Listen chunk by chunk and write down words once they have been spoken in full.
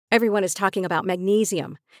Everyone is talking about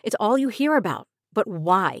magnesium. It's all you hear about. But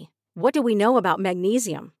why? What do we know about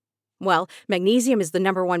magnesium? Well, magnesium is the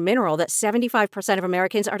number one mineral that 75% of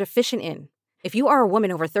Americans are deficient in. If you are a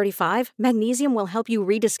woman over 35, magnesium will help you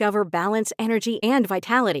rediscover balance, energy, and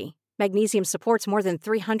vitality. Magnesium supports more than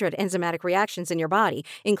 300 enzymatic reactions in your body,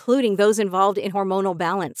 including those involved in hormonal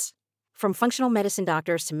balance. From functional medicine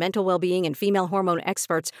doctors to mental well-being and female hormone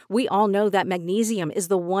experts, we all know that magnesium is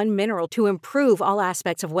the one mineral to improve all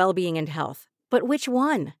aspects of well-being and health. But which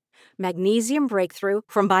one? Magnesium Breakthrough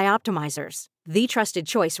from Bioptimizers, the trusted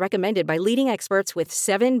choice recommended by leading experts with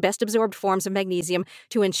 7 best-absorbed forms of magnesium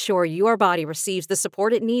to ensure your body receives the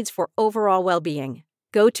support it needs for overall well-being.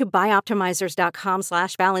 Go to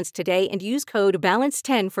bioptimizers.com/balance today and use code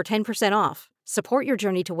BALANCE10 for 10% off. Support your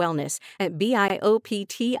journey to wellness at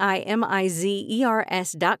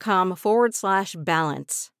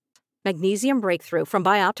bioptimizers.com/balance. Magnesium Breakthrough from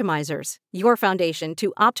Bioptimizers, your foundation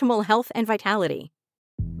to optimal health and vitality.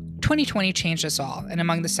 2020 changed us all, and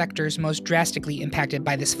among the sectors most drastically impacted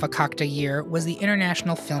by this fakakta year was the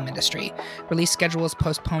international film industry. Release schedules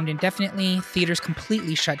postponed indefinitely, theaters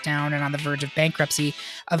completely shut down and on the verge of bankruptcy,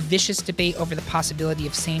 a vicious debate over the possibility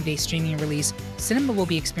of same-day streaming release. Cinema will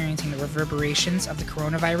be experiencing the reverberations of the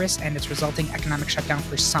coronavirus and its resulting economic shutdown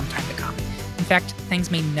for some time to come. In fact,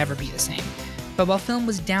 things may never be the same. But while film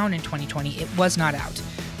was down in 2020, it was not out.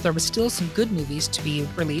 There was still some good movies to be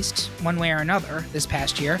released, one way or another, this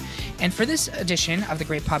past year. And for this edition of the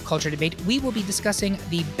Great Pop Culture Debate, we will be discussing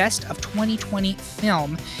the best of 2020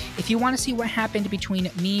 film. If you want to see what happened between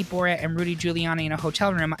me, Borat, and Rudy Giuliani in a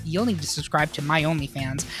hotel room, you'll need to subscribe to my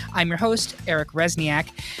OnlyFans. I'm your host, Eric Resniak.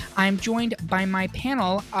 I'm joined by my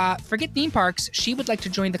panel. Forget theme parks. She would like to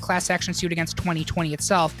join the class action suit against 2020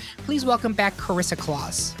 itself. Please welcome back Carissa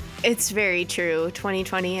Claus. It's very true.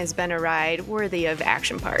 2020 has been a ride worthy of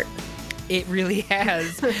Action Park. It really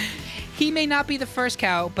has. He may not be the first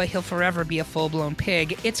cow, but he'll forever be a full-blown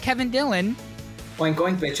pig. It's Kevin Dillon. Oink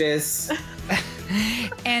oink, bitches.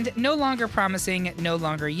 And no longer promising, no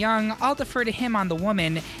longer young, I'll defer to him on the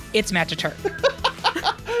woman. It's Matt Turk.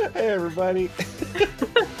 Hey, everybody.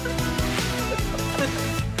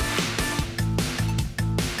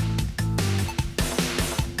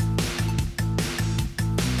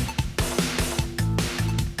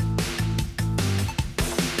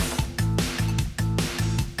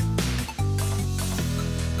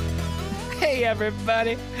 Hey,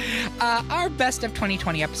 everybody. Our best of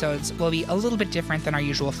 2020 episodes will be a little bit different than our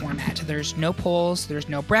usual format. There's no polls, there's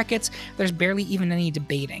no brackets, there's barely even any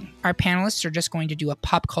debating. Our panelists are just going to do a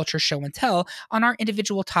pop culture show and tell on our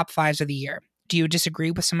individual top 5s of the year. Do you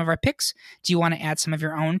disagree with some of our picks? Do you want to add some of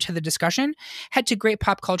your own to the discussion? Head to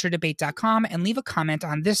greatpopculturedebate.com and leave a comment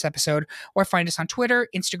on this episode, or find us on Twitter,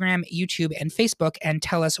 Instagram, YouTube, and Facebook and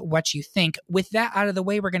tell us what you think. With that out of the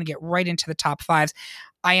way, we're going to get right into the top 5s.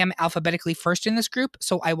 I am alphabetically first in this group,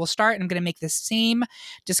 so I will start, and I'm going to make the same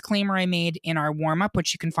disclaimer I made in our warm-up,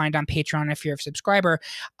 which you can find on Patreon if you're a subscriber.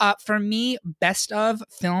 For me, best of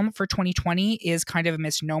film for 2020 is kind of a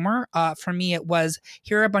misnomer. For me, it was,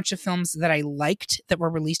 here are a bunch of films that I liked that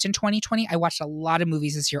were released in 2020. I watched a lot of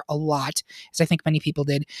movies this year, a lot, as I think many people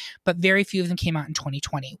did, but very few of them came out in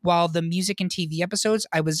 2020. While the music and TV episodes,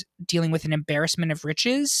 I was dealing with an embarrassment of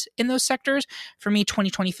riches in those sectors. For me,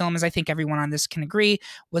 2020 film, as I think everyone on this can agree,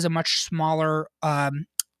 was a much smaller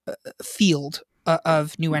field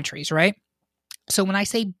of new entries, right? So when I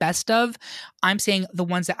say best of, I'm saying the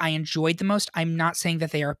ones that I enjoyed the most. I'm not saying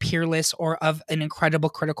that they are peerless or of an incredible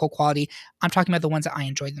critical quality. I'm talking about the ones that I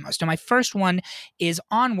enjoyed the most. And my first one is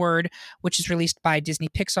Onward, which is released by Disney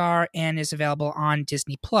Pixar and is available on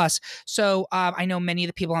Disney+. So I know many of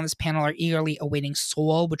the people on this panel are eagerly awaiting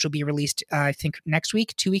Soul, which will be released, I think, next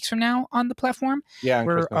week, 2 weeks from now on the platform. Yeah,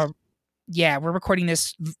 Christmas. We're recording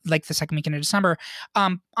this like the second weekend of December.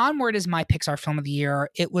 Onward is my Pixar film of the year.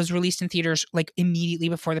 It was released in theaters like immediately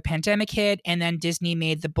before the pandemic hit, and then Disney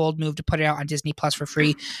made the bold move to put it out on Disney Plus for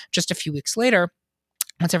free just a few weeks later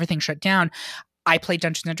once everything shut down. I play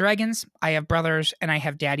Dungeons and Dragons. I have brothers and I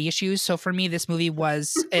have daddy issues. So for me, this movie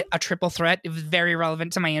was a triple threat. It was very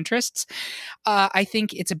relevant to my interests. I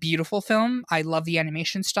think it's a beautiful film. I love the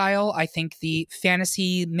animation style. I think the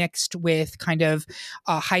fantasy mixed with kind of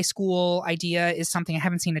a high school idea is something I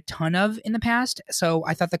haven't seen a ton of in the past. So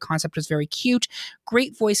I thought the concept was very cute.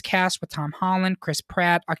 Great voice cast with Tom Holland, Chris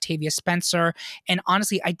Pratt, Octavia Spencer. And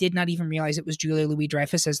honestly, I did not even realize it was Julia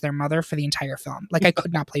Louis-Dreyfus as their mother for the entire film. Like I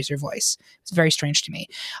could not place her voice. It's very strange to me.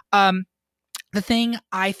 the thing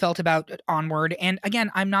I felt about Onward, and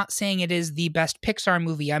again, I'm not saying it is the best Pixar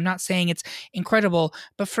movie. I'm not saying it's incredible,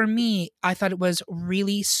 but for me, I thought it was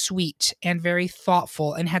really sweet and very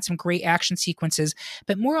thoughtful and had some great action sequences.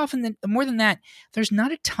 But more than that, there's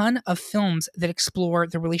not a ton of films that explore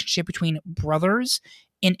the relationship between brothers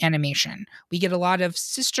in animation. We get a lot of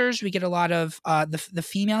sisters, we get a lot of the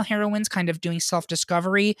female heroines kind of doing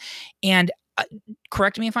self-discovery, and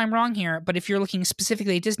correct me if I'm wrong here, but if you're looking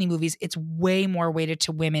specifically at Disney movies, it's way more weighted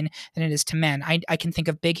to women than it is to men. I can think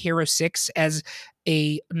of Big Hero 6 as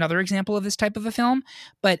another example of this type of a film,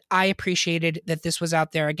 but I appreciated that this was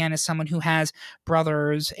out there, again, as someone who has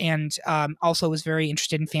brothers and also was very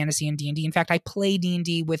interested in fantasy and D&D. In fact, I play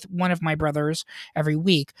D&D with one of my brothers every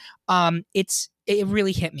week. It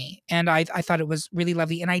really hit me, and I thought it was really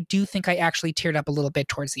lovely, and I do think I actually teared up a little bit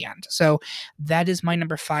towards the end. So that is my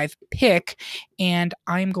number 5 pick, and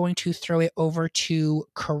I'm going to throw it over to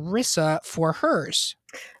Carissa for hers.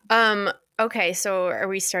 Okay, so are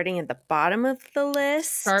we starting at the bottom of the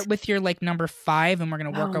list? Start with your number 5, and we're gonna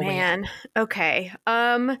work our way up. Okay.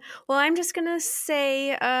 Well, I'm just gonna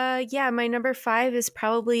say, my number 5 is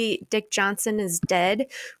probably Dick Johnson is Dead,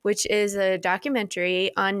 which is a documentary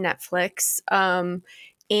on Netflix.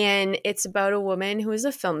 And it's about a woman who is a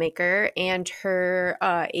filmmaker and her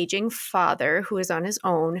aging father, who is on his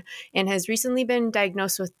own and has recently been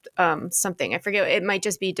diagnosed with something. I forget. It might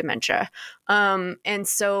just be dementia. And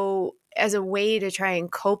so as a way to try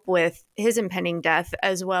and cope with his impending death,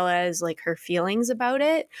 as well as her feelings about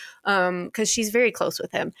it, because she's very close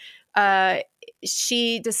with him,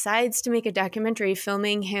 she decides to make a documentary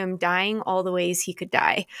filming him dying all the ways he could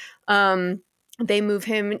die. They move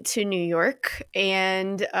him to New York,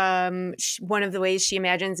 and one of the ways she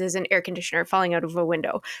imagines is an air conditioner falling out of a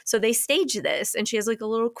window. So they stage this, and she has a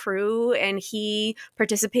little crew, and he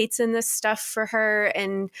participates in this stuff for her.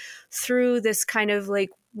 And through this kind of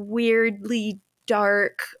weirdly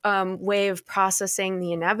dark way of processing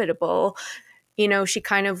the inevitable, she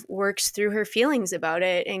kind of works through her feelings about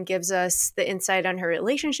it and gives us the insight on her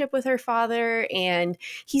relationship with her father. And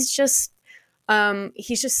he's just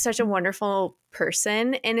such a wonderful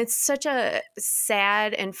person, and it's such a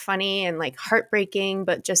sad and funny and heartbreaking,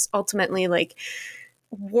 but just ultimately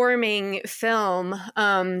warming film.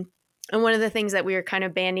 And one of the things that we were kind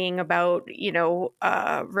of bandying about,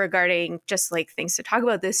 regarding just things to talk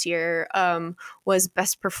about this year, was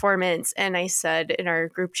best performance. And I said in our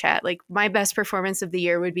group chat, my best performance of the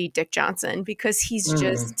year would be Dick Johnson, because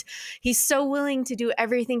he's so willing to do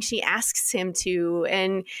everything she asks him to.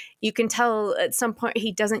 And you can tell at some point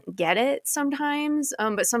he doesn't get it sometimes,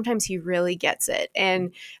 but sometimes he really gets it.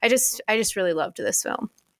 And I just really loved this film.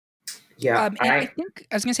 Yeah. I think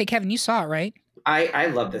I was going to say, Kevin, you saw it, right? I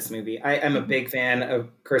love this movie. I am a big fan of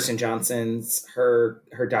Kirsten Johnson's. Her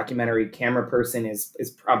documentary Camera Person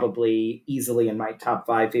is probably easily in my top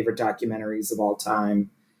 5 favorite documentaries of all time.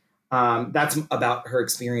 That's about her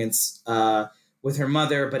experience with her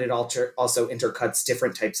mother, but it also intercuts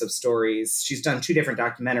different types of stories. She's done 2 different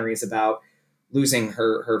documentaries about losing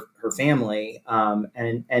her family.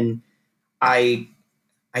 And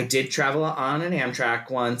I did travel on an Amtrak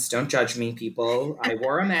once. Don't judge me, people. I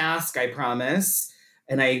wore a mask, I promise.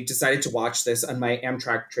 And I decided to watch this on my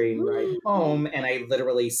Amtrak train ride home, and I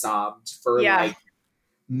literally sobbed for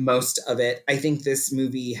most of it. I think this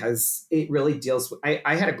movie really deals with...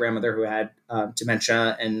 I had a grandmother who had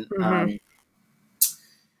dementia, and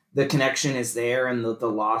the connection is there, and the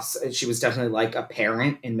loss. She was definitely a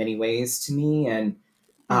parent in many ways to me, and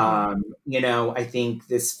I think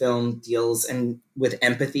this film deals with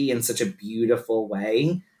empathy in such a beautiful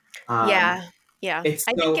way. Yeah. I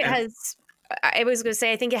think it has. I was going to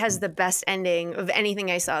say, I think it has the best ending of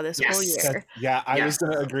anything I saw this whole year. I was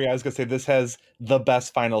going to agree. I was going to say this has the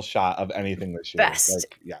best final shot of anything this year. Best.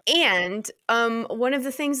 And one of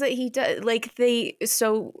the things that he does,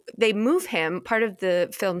 they move him. Part of the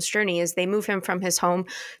film's journey is they move him from his home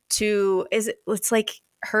to it's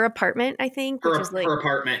her apartment, I think, which is her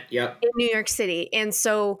apartment, yep, in New York City. And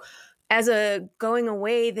so as a going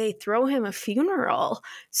away, they throw him a funeral.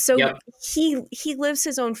 So he lives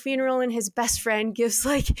his own funeral, and his best friend gives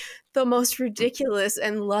the most ridiculous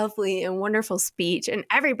and lovely and wonderful speech, and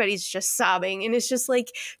everybody's just sobbing. And it's just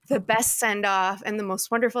the best send off and the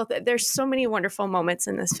most wonderful. There's so many wonderful moments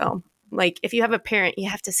in this film. If you have a parent, you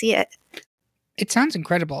have to see it. It sounds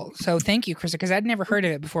incredible. So thank you, Krista, because I'd never heard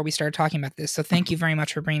of it before we started talking about this. So thank you very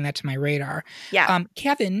much for bringing that to my radar. Yeah.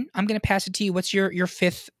 Kevin, I'm going to pass it to you. What's your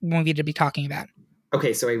 5th movie to be talking about?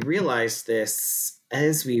 Okay, so I realized this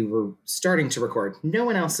as we were starting to record. No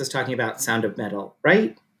one else is talking about Sound of Metal,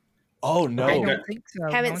 right? Oh, no. I don't think so.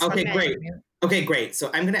 Haven't Okay, great. Okay, great.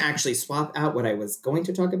 So I'm going to actually swap out what I was going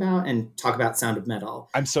to talk about and talk about Sound of Metal.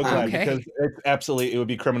 I'm so glad Okay. because it would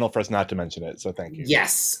be criminal for us not to mention it. So thank you.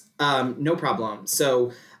 Yes, no problem.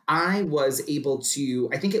 So I was able to,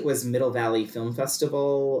 I think it was Middle Valley Film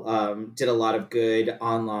Festival, did a lot of good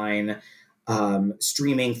online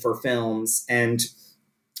streaming for films. And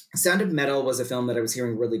Sound of Metal was a film that I was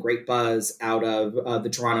hearing really great buzz out of the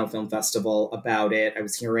Toronto Film Festival about it. I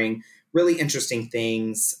was hearing really interesting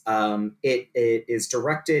things. It is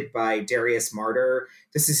directed by Darius Martyr.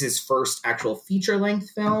 This is his first actual feature-length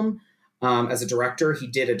film as a director. He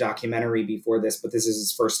did a documentary before this, but this is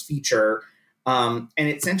his first feature. And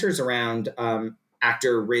it centers around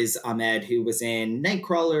actor Riz Ahmed, who was in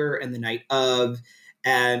Nightcrawler and The Night Of.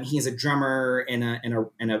 And he's a drummer in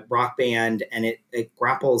a rock band, and it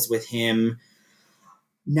grapples with him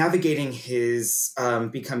navigating his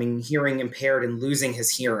becoming hearing impaired and losing his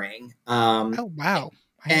hearing. Oh, wow.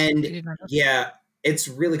 I did not know. Yeah, it's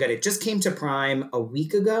really good. It just came to Prime a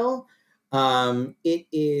week ago. It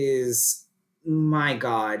is, my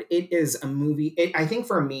God, it is a movie. I think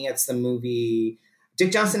for me, it's the movie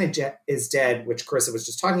Dick Johnson is Dead, which Carissa was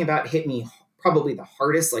just talking about, hit me probably the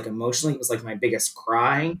hardest, like emotionally. It was like my biggest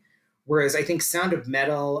cry. Whereas I think Sound of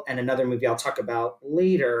Metal and another movie I'll talk about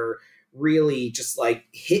later really just like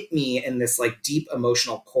hit me in this like deep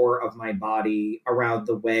emotional core of my body around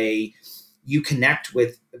the way you connect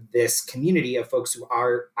with this community of folks who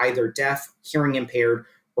are either deaf, hearing impaired,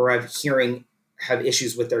 or have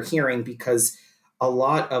issues with their hearing, because a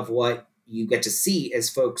lot of what you get to see is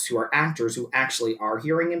folks who are actors who actually are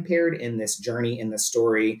hearing impaired in this journey, in the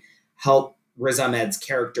story, help Riz Ahmed's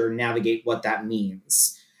character navigate what that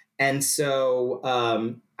means. And so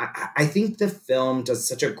I think the film does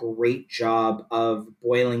such a great job of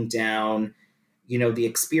boiling down, the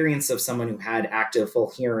experience of someone who had active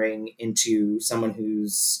full hearing into someone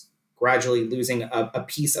who's gradually losing a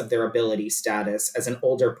piece of their ability status as an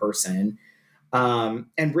older person.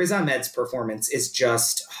 And Riz Ahmed's performance is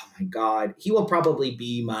just, oh my God, he will probably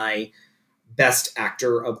be my best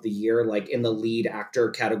actor of the year, like in the lead actor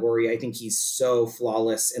category. I think he's so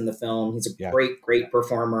flawless in the film. He's a great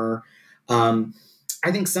performer.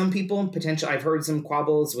 I think some people potentially, I've heard some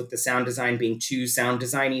quabbles with the sound design being too sound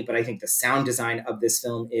designy, but I think the sound design of this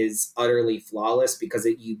film is utterly flawless because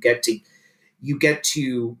you get to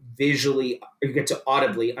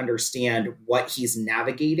audibly understand what he's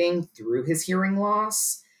navigating through his hearing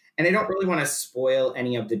loss. And I don't really want to spoil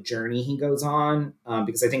any of the journey he goes on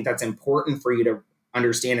because I think that's important for you to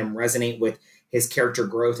understand and resonate with his character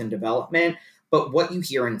growth and development. But what you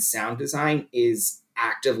hear in sound design is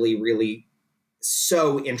actively really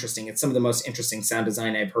so interesting. It's some of the most interesting sound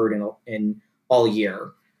design I've heard in all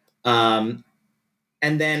year. And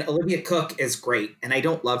then Olivia Cooke is great. And I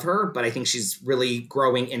don't love her, but I think she's really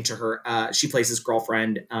growing into her. She plays his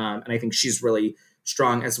girlfriend. And I think she's really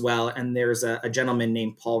strong as well. And there's a gentleman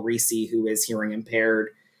named Paul Reese who is hearing impaired,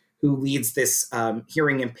 who leads this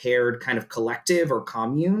hearing impaired kind of collective or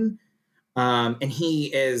commune. And he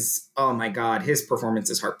is, oh my God, his performance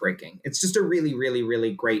is heartbreaking. It's just a really, really,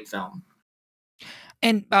 really great film.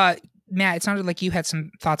 And Matt, it sounded like you had some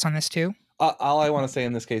thoughts on this too. All I want to say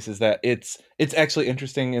in this case is that it's actually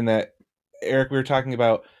interesting in that, Eric, we were talking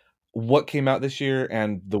about what came out this year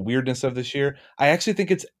and the weirdness of this year. I actually think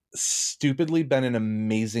it's stupidly been an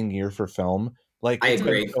amazing year for film. Like, it's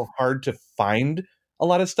been so hard to find a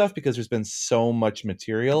lot of stuff because there's been so much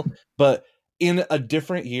material. But in a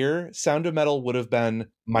different year, Sound of Metal would have been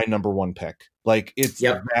my number one pick. Like, it's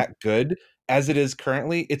that good. As it is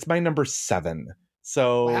currently, it's my number 7.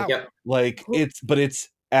 So, it's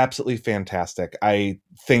absolutely fantastic. I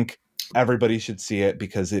think everybody should see it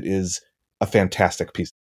because it is a fantastic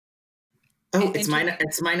piece. Oh, it's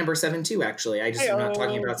my number 7 too, actually. I'm not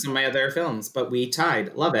talking about some of my other films, but we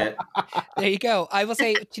tied. Love it. There you go. I will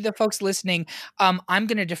say to the folks listening, I'm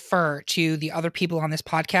going to defer to the other people on this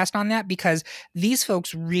podcast on that, because these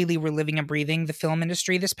folks really were living and breathing the film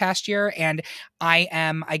industry this past year. And I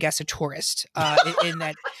am, I guess, a tourist in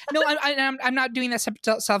that. No, I'm not doing that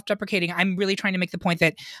self-deprecating. I'm really trying to make the point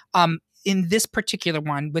that in this particular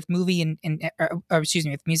one with movie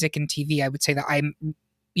with music and TV, I would say that I'm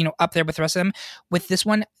up there with the rest of them. With this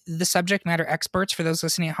one, the subject matter experts, for those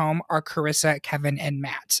listening at home, are Carissa, Kevin, and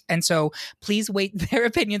Matt. And so please weight their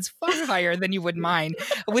opinions far higher than you would mine.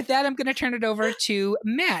 With that, I'm going to turn it over to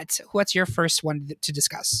Matt. What's your first one to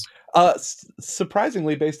discuss?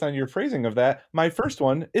 Surprisingly, based on your phrasing of that, my first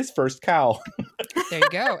one is First Cow. There you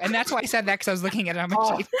go. And that's why I said that, because I was looking at it on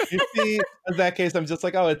my sheet. You see, in that case, I'm just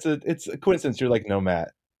like, it's a coincidence. You're like, no,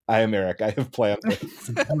 Matt, I am Eric. I have planned this.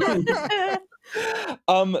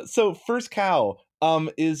 So First Cow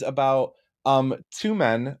is about two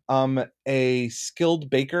men, a skilled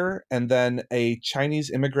baker and then a Chinese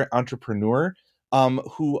immigrant entrepreneur,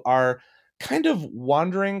 who are kind of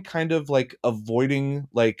wandering, kind of like avoiding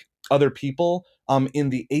like other people, in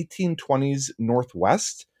the 1820s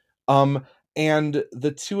Northwest. And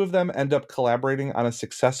the two of them end up collaborating on a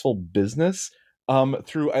successful business,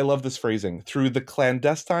 through, I love this phrasing, through the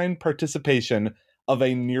clandestine participation of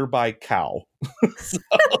a nearby cow.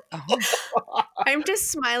 I'm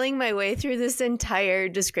just smiling my way through this entire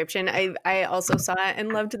description. I also saw it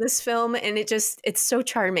and loved this film, and it's so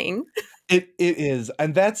charming. It is.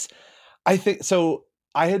 And that's, I think, so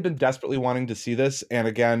I had been desperately wanting to see this. And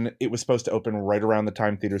again, it was supposed to open right around the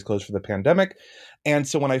time theaters closed for the pandemic. And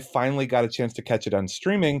so when I finally got a chance to catch it on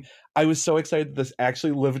streaming, I was so excited that this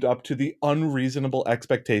actually lived up to the unreasonable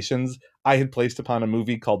expectations I had placed upon a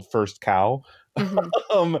movie called First Cow.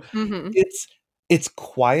 It's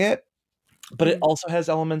quiet, but it also has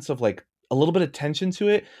elements of like a little bit of tension to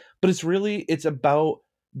it. But it's about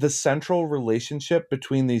the central relationship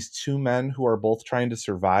between these two men who are both trying to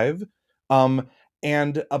survive,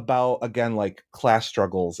 and about, again, like class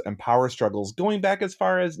struggles and power struggles, going back as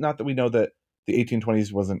far as, not that we know that the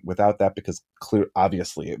 1820s wasn't without that, because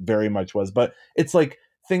obviously it very much was, but it's like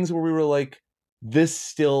things where we were like, this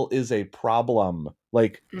still is a problem,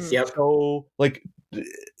 like so like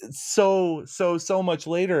so much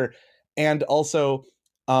later. And also,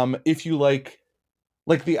 if you like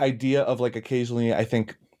the idea of like, occasionally, I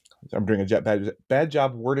think I'm doing a bad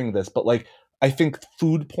job wording this, but like, I think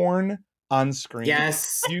food porn on screen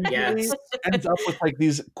usually ends up with like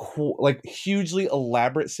these cool, like hugely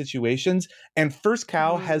elaborate situations. And First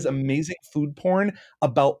Cow has amazing food porn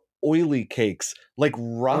about oily cakes, like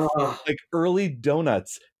rough, like early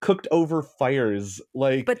donuts cooked over fires,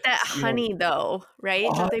 like. But that honey, though, right?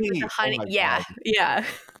 Don't they put the honey? Oh yeah.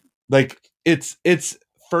 Like it's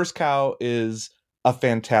First Cow is a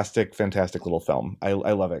fantastic little film. I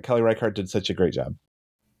love it. Kelly Reichardt did such a great job.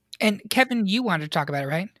 And Kevin, you wanted to talk about it,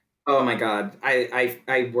 right? Oh my God.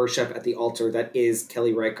 I worship at the altar that is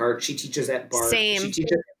Kelly Reichardt. She teaches at Bard. Same.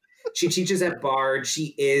 She teaches at Bard.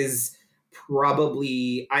 She is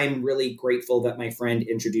probably, I'm really grateful that my friend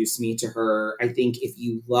introduced me to her. I think if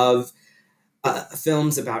you love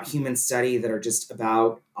films about human study that are just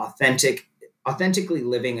about authentically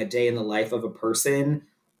living a day in the life of a person,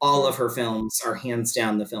 all of her films are hands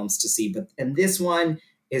down the films to see. And this one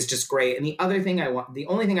is just great. And the only thing I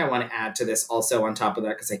want to add to this, also on top of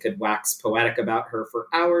that, because I could wax poetic about her for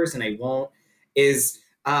hours and I won't, is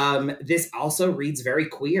this also reads very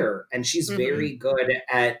queer, and she's very good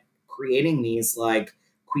at creating these like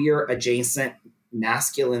queer adjacent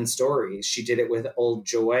masculine stories. She did it with Old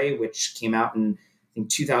Joy, which came out in, I think,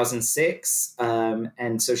 2006.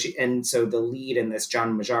 And so the lead in this,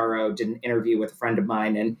 John Majaro, did an interview with a friend of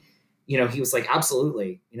mine, and he was like,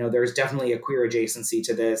 absolutely, there's definitely a queer adjacency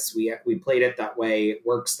to this. We played it that way. It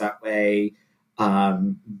works that way.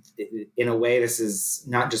 In a way, this is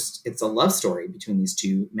not just, it's a love story between these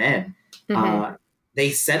two men. They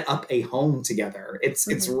set up a home together.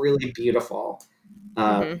 It's really beautiful.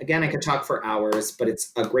 Again, I could talk for hours, but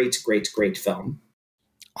it's a great film.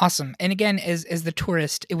 Awesome. And again, as the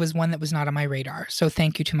tourist, it was one that was not on my radar. So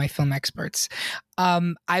thank you to my film experts.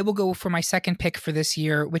 I will go for my second pick for this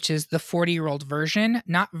year, which is the 40-year-old version,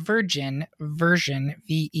 not Virgin, version,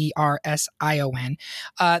 Version.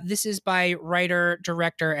 This is by writer,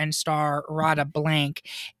 director, and star Radha Blank.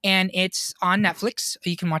 And it's on Netflix.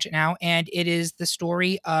 You can watch it now. And it is the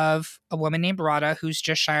story of a woman named Radha who's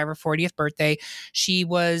just shy of her 40th birthday. She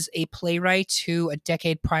was a playwright who a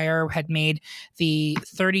decade prior had made the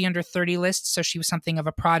 30 under 30 list. So she was something of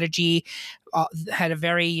a prodigy, had a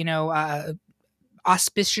very,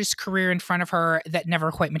 auspicious career in front of her that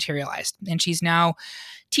never quite materialized. And she's now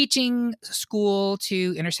teaching school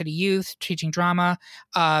to inner city youth, teaching drama,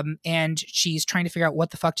 and she's trying to figure out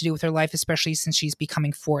what the fuck to do with her life, especially since she's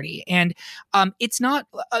becoming 40. And it's not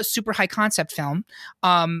a super high concept film,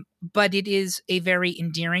 but it is a very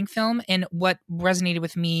endearing film. And what resonated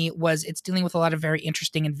with me was it's dealing with a lot of very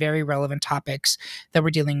interesting and very relevant topics that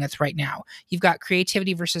we're dealing with right now. You've got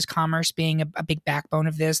creativity versus commerce being a big backbone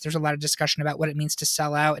of this. There's a lot of discussion about what it means to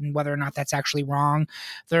sell out and whether or not that's actually wrong.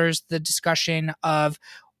 There's the discussion of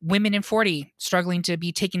women in 40 struggling to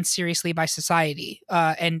be taken seriously by society,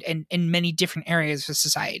 and in many different areas of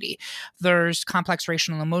society. There's complex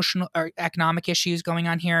racial and emotional or economic issues going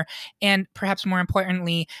on here. And perhaps more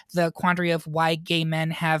importantly, the quandary of why gay men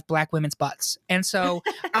have black women's butts. And so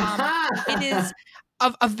it is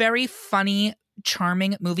a very funny,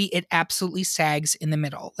 charming movie. It absolutely sags in the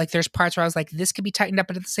middle. Like there's parts where I was like, this could be tightened up,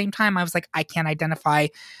 but at the same time, I was like, I can't identify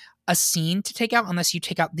a scene to take out unless you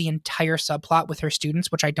take out the entire subplot with her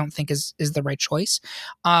students, which I don't think is the right choice.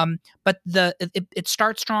 But it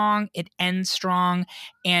starts strong, it ends strong,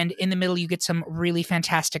 and in the middle you get some really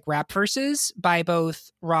fantastic rap verses by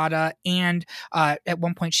both Radha and at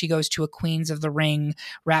one point she goes to a Queens of the Ring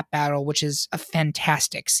rap battle, which is a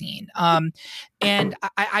fantastic scene. And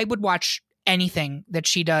I would watch anything that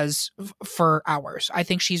she does for hours. I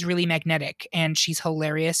think she's really magnetic and she's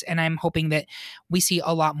hilarious, and I'm hoping that we see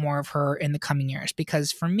a lot more of her in the coming years,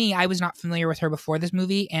 because for me, I was not familiar with her before this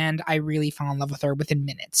movie and I really fell in love with her within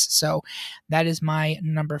minutes. So that is my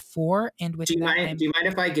number 4. And with do you mind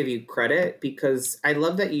if I give you credit, because I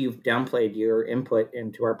love that you've downplayed your input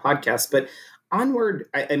into our podcast, but Onward,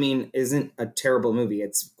 I mean, isn't a terrible movie.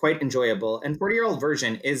 It's quite enjoyable, and 40-Year-Old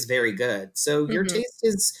Virgin is very good. So your taste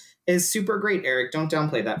is super great, Eric. Don't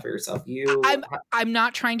downplay that for yourself. I'm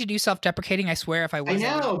not trying to do self-deprecating. I swear, if I was, I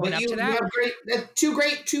know, but you have two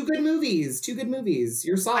good movies.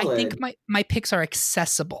 You're solid. I think my picks are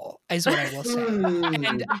accessible, is what I will say.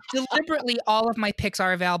 And deliberately, all of my picks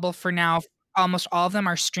are available for now. Almost all of them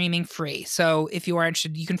are streaming free. So if you are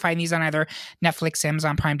interested, you can find these on either Netflix,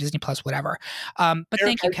 Amazon Prime, Disney Plus, whatever. But Eric,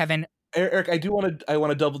 thank you, Kevin. Eric, I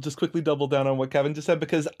want to quickly double down on what Kevin just said,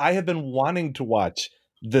 because I have been wanting to watch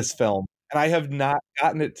this film and I have not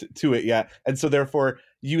gotten it to it yet, and so therefore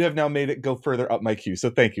you have now made it go further up my queue.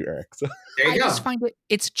 So thank you, Eric. So there you go. I just find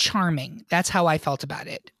it's charming. That's how I felt about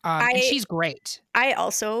it. And she's great. I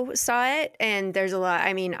also saw it, and there's a lot.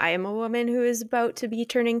 I mean, I am a woman who is about to be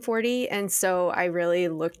turning 40, and so I really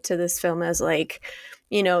looked to this film as like,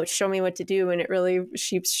 you know, show me what to do. And it really,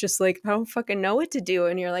 she's just like, I don't fucking know what to do.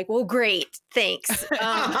 And you're like, well, great, thanks.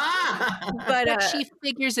 But she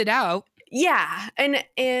figures it out. Yeah.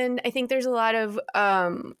 And I think there's a lot of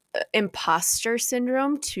imposter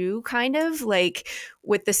syndrome too, kind of like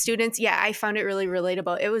with the students. Yeah, I found it really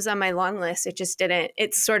relatable. It was on my long list. It just didn't.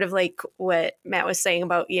 It's sort of like what Matt was saying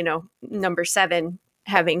about, you know, number 7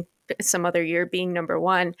 having some other year being number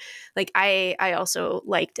 1. Like I also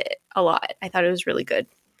liked it a lot. I thought it was really good.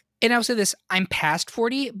 And I'll say this, I'm past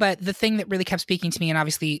 40, but the thing that really kept speaking to me, and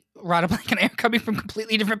obviously Radha Blank and I are coming from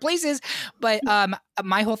completely different places, but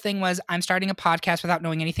my whole thing was I'm starting a podcast without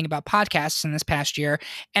knowing anything about podcasts in this past year,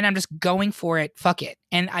 and I'm just going for it. Fuck it.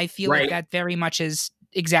 And I feel like that very much is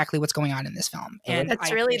exactly what's going on in this film. And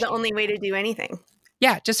that's really the only way to do anything.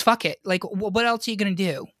 Yeah, just fuck it. Like, what else are you going to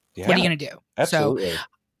do? Yeah. What are you going to do? Absolutely.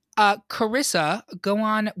 So, Carissa, go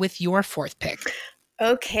on with your 4th pick.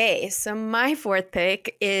 Okay, so my 4th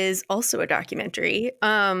pick is also a documentary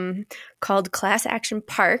called Class Action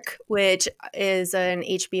Park, which is an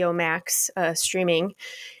HBO Max streaming.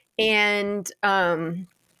 And okay,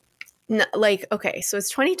 so it's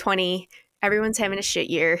 2020. Everyone's having a shit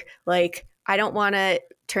year. Like, I don't want to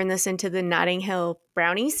turn this into the Notting Hill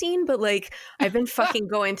brownie scene, but like I've been fucking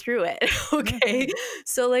going through it. Okay.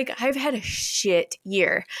 So like I've had a shit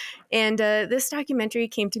year. And this documentary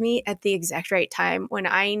came to me at the exact right time when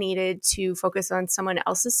I needed to focus on someone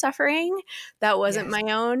else's suffering that wasn't my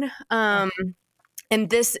own. And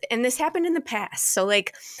this happened in the past. So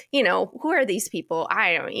like, you know, who are these people?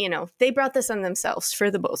 I don't, you know, they brought this on themselves for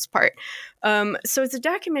the most part. So it's a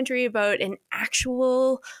documentary about an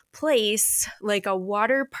actual place, like a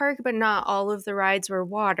water park, but not all of the rides were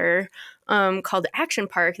water, called Action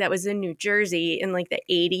Park, that was in New Jersey in like the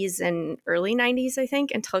 80s and early 90s, I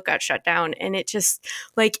think, until it got shut down. And it just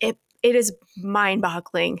like it is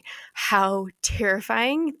mind-boggling how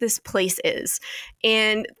terrifying this place is.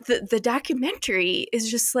 And the documentary is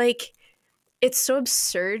just like, it's so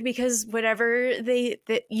absurd because whatever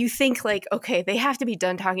that you think like, okay, they have to be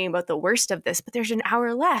done talking about the worst of this, but there's an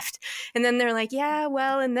hour left. And then they're like, yeah,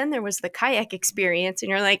 well, and then there was the kayak experience.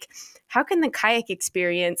 And you're like, how can the kayak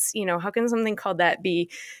experience, you know, how can something called that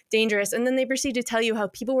be dangerous? And then they proceed to tell you how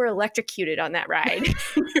people were electrocuted on that ride.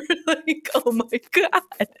 You're like, oh my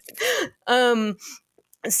God.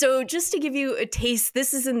 So just to give you a taste,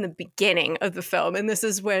 this is in the beginning of the film, and this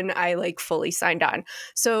is when I like fully signed on.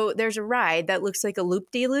 So there's a ride that looks like a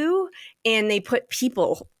loop-de-loo, and they put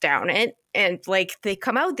people down it, and like they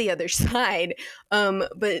come out the other side.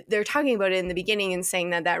 But they're talking about it in the beginning and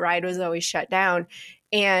saying that ride was always shut down.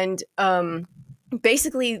 And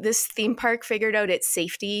basically, this theme park figured out its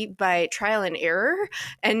safety by trial and error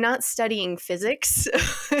and not studying physics.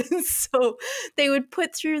 So they would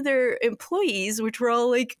put through their employees, which were all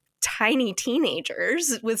like tiny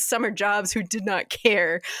teenagers with summer jobs who did not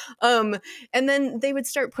care. And then they would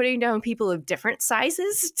start putting down people of different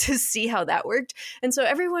sizes to see how that worked. And so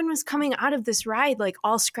everyone was coming out of this ride like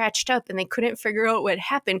all scratched up and they couldn't figure out what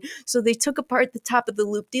happened. So they took apart the top of the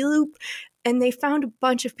loop-de-loop and they found a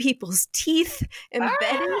bunch of people's teeth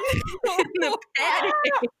embedded in the padding.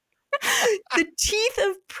 The teeth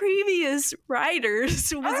of previous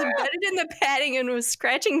riders was embedded in the padding and was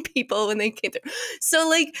scratching people when they came through. So,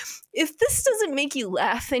 like, if this doesn't make you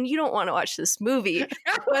laugh, then you don't want to watch this movie.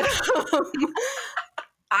 But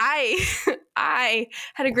I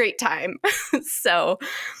had a great time. So,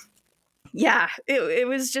 yeah, it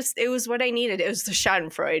was what I needed. It was the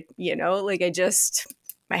Schadenfreude, like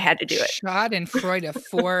I had to do it. Schadenfreude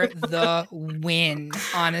for the win.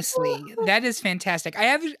 Honestly, that is fantastic.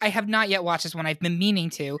 I have not yet watched this one. I've been meaning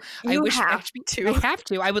to. I have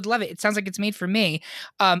to. I would love it. It sounds like it's made for me.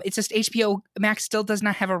 It's just HBO Max still does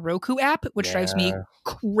not have a Roku app, which drives me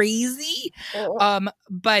crazy.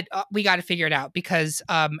 But we got to figure it out because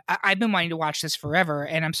I've been wanting to watch this forever,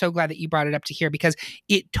 and I'm so glad that you brought it up to here because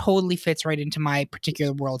it totally fits right into my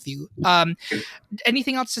particular worldview.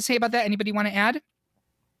 Anything else to say about that? Anybody want to add?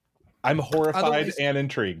 I'm horrified and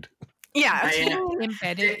intrigued. Yeah.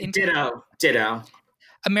 Embedded into Ditto.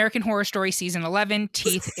 American Horror Story Season 11,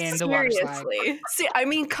 Teeth and the Water Slide. See, I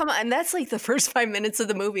mean, come on. That's like the first 5 minutes of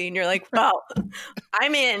the movie, and you're like, well,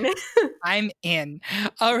 I'm in. I'm in.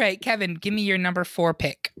 All right, Kevin, give me your number 4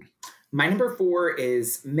 pick. My number 4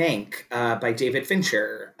 is Mank by David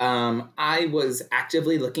Fincher. I was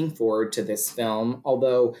actively looking forward to this film,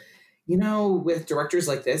 although, with directors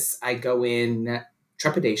like this, I go in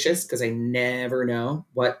trepidatious because I never know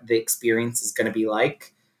what the experience is going to be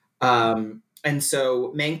like. And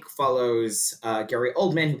so Mank follows Gary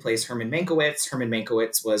Oldman, who plays Herman Mankiewicz. Herman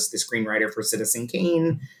Mankiewicz was the screenwriter for Citizen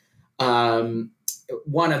Kane.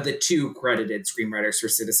 One of the 2 credited screenwriters for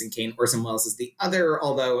Citizen Kane. Orson Welles is the other,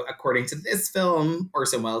 although according to this film,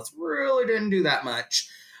 Orson Welles really didn't do that much.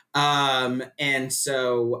 And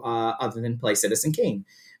so other than play Citizen Kane.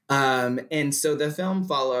 And so the film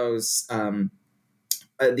follows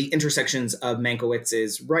the intersections of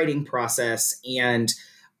Mankiewicz's writing process and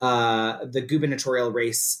the gubernatorial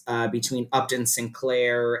race between Upton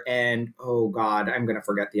Sinclair and, oh God, I'm going to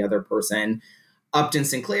forget the other person. Upton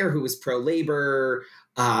Sinclair, who was pro-labor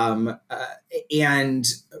and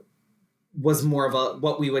was more of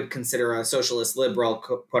what we would consider a socialist liberal,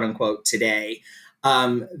 quote unquote, today.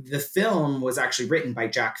 The film was actually written by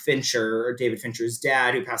Jack Fincher, David Fincher's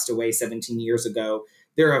dad, who passed away 17 years ago.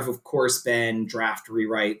 There have, of course, been draft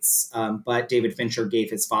rewrites, but David Fincher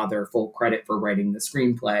gave his father full credit for writing the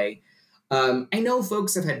screenplay. I know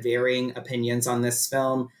folks have had varying opinions on this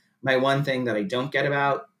film. My one thing that I don't get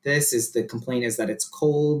about this is the complaint is that it's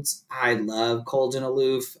cold. I love cold and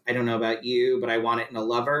aloof. I don't know about you, but I want it in a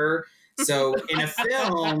lover. So in a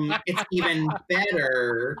film, it's even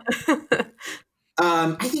better.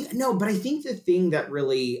 I think the thing that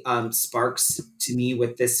really sparks to me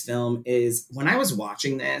with this film is when I was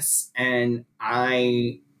watching this and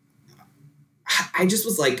I just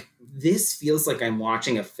was like, this feels like I'm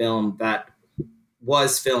watching a film that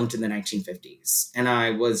was filmed in the 1950s. And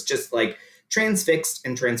I was just like transfixed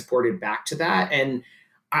and transported back to that. And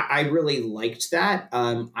I really liked that.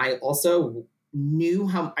 I also knew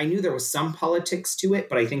there was some politics to it,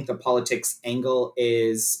 but I think the politics angle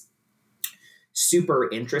is super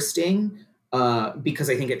interesting because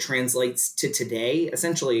I think it translates to today.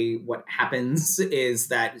 Essentially, what happens is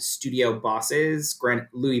that studio bosses,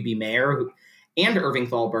 Louis B. Mayer and Irving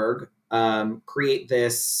Thalberg, create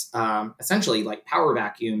this essentially like power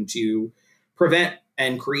vacuum to prevent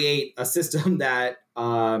and create a system that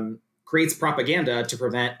creates propaganda to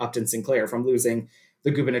prevent Upton Sinclair from losing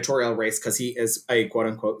the gubernatorial race because he is a quote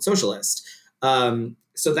unquote socialist.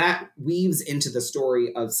 So that weaves into the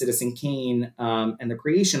story of Citizen Kane and the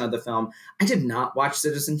creation of the film. I did not watch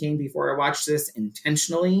Citizen Kane before I watched this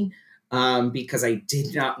intentionally because I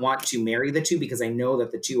did not want to marry the two because I know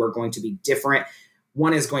that the two are going to be different.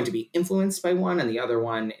 One is going to be influenced by one and the other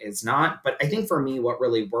one is not. But I think for me, what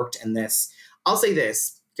really worked in this, I'll say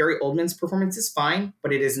this, Gary Oldman's performance is fine,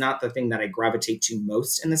 but it is not the thing that I gravitate to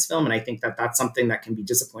most in this film. And I think that that's something that can be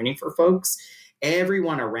disappointing for folks.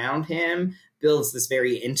 Everyone around him builds this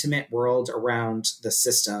very intimate world around the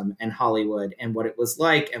system and Hollywood and what it was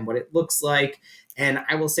like and what it looks like. And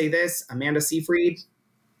I will say this, Amanda Seyfried,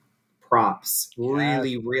 props.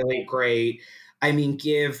 Really, really great. I mean,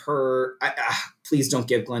 give her, please don't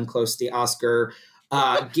give Glenn Close the Oscar.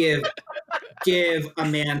 Give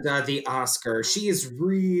Amanda the Oscar. She is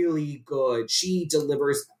really good. She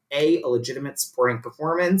delivers a legitimate supporting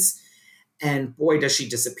performance. And boy, does she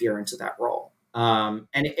disappear into that role. And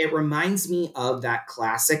it reminds me of that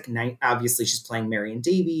classic night. Obviously, she's playing Marion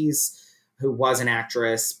Davies, who was an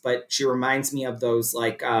actress, but she reminds me of those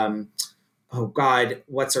like, oh God,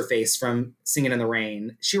 what's her face from Singing in the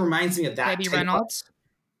Rain? She reminds me of that. Debbie Reynolds.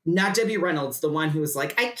 Not Debbie Reynolds, the one who was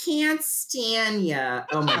like, I can't stand ya.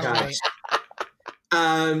 Oh my gosh.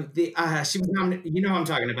 She was you know what I'm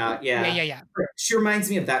talking about. Yeah. She reminds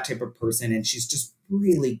me of that type of person, and she's just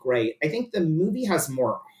really great. I think the movie has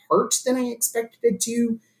more heart than I expected it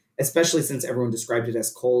to, especially since everyone described it as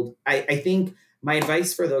cold. I think my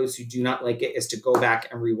advice for those who do not like it is to go back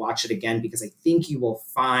and rewatch it again, because I think you will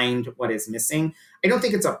find what is missing. I don't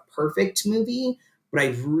think it's a perfect movie, but I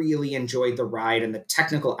really enjoyed the ride, and the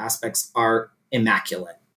technical aspects are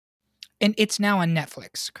immaculate. And it's now on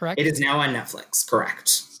Netflix, correct? It is now on Netflix,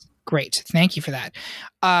 correct. Great. Thank you for that.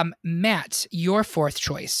 Matt, your fourth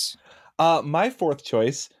choice. My fourth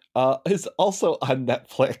choice is also on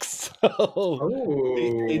Netflix.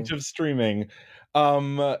 The age of streaming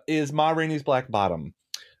is Ma Rainey's Black Bottom,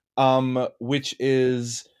 which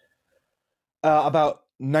is about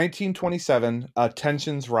 1927.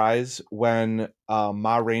 Tensions rise when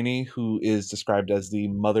Ma Rainey, who is described as the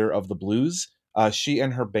mother of the blues, she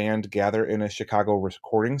and her band gather in a Chicago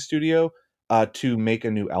recording studio to make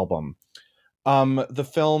a new album. The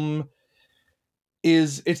film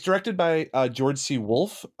it's directed by George C.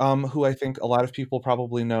 Wolfe, who I think a lot of people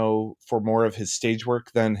probably know for more of his stage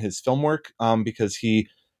work than his film work, because he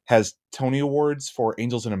has Tony Awards for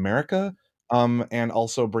Angels in America, and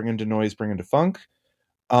also Bring Into Noise, Bring Into Funk.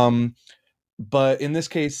 But in this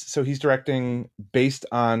case, so he's directing based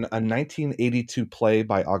on a 1982 play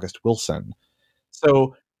by August Wilson.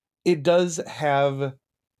 So it does have,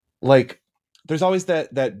 like, there's always that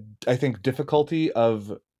I think difficulty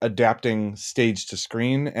of adapting stage to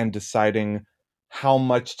screen and deciding how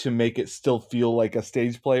much to make it still feel like a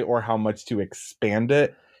stage play or how much to expand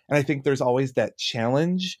it. And I think there's always that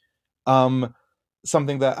challenge.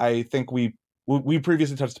 Something that I think we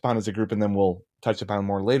previously touched upon as a group, and then we'll touch upon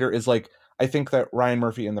more later, is like, I think that Ryan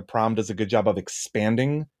Murphy in The Prom does a good job of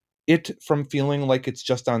expanding it from feeling like it's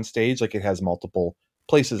just on stage, like it has multiple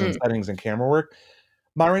places and settings and camera work.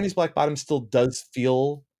 Ma Rainey's Black Bottom still does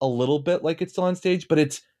feel a little bit like it's still on stage, but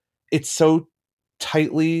it's so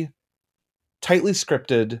tightly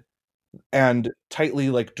scripted and tightly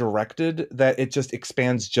like directed that it just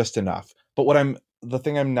expands just enough. But the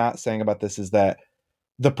thing I'm not saying about this is that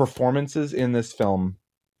the performances in this film,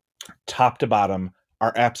 top to bottom,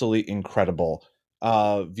 are absolutely incredible.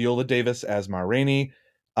 Viola Davis as Ma Rainey,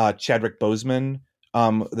 Chadwick Boseman.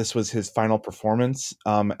 This was his final performance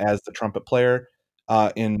as the trumpet player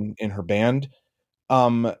in her band.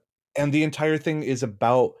 And the entire thing is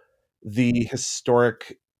about the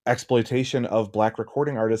historic exploitation of Black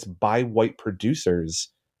recording artists by white producers,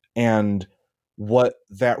 and what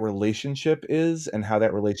that relationship is and how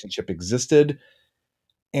that relationship existed.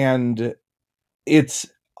 And it's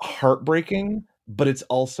heartbreaking, but it's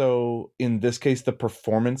also, in this case, the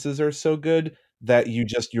performances are so good that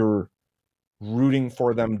you're rooting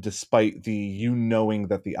for them despite knowing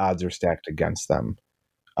that the odds are stacked against them.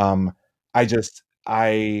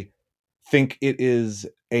 I think it is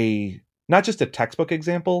not just a textbook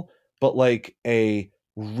example, but like a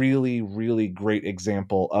really, really great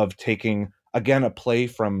example of taking, again, a play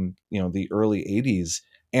from, the early 80s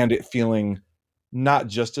and it feeling not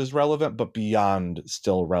just as relevant, but beyond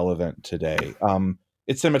still relevant today.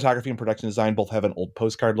 Its cinematography and production design both have an old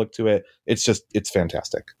postcard look to it. It's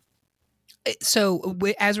fantastic. So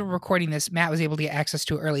as we're recording this, Matt was able to get access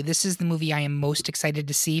to it early. This is the movie I am most excited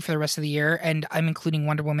to see for the rest of the year, and I'm including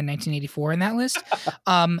Wonder Woman 1984 in that list.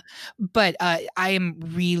 But I'm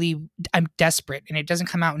desperate, and it doesn't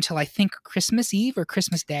come out until I think Christmas Eve or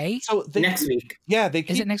Christmas Day. So next week. Yeah, they keep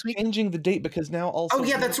Is it next week? changing the date because now also. Oh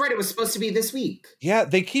yeah, that's right. It was supposed to be this week. Yeah,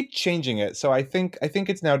 they keep changing it. So I think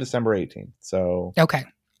it's now December 18th. So okay.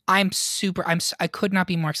 I could not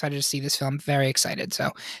be more excited to see this film. Very excited.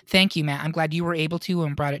 So thank you, Matt. I'm glad you were able to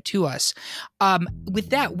and brought it to us. With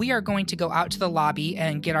that, we are going to go out to the lobby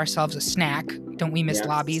and get ourselves a snack. Don't we miss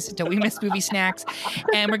lobbies? Don't we miss movie snacks?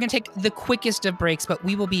 And we're going to take the quickest of breaks, but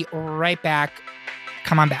we will be right back.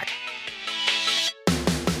 Come on back.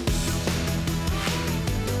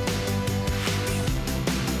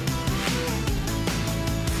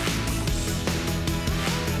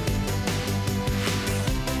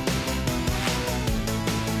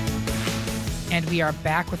 And we are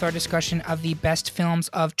back with our discussion of the best films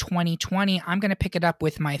of 2020. I'm going to pick it up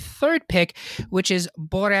with my third pick, which is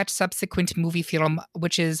Borat Subsequent Movie Film,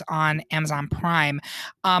 which is on Amazon Prime.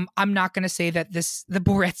 I'm not going to say that the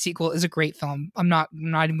Borat sequel is a great film. I'm not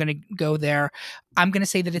even going to go there. I'm going to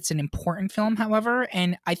say that it's an important film, however,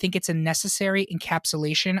 and I think it's a necessary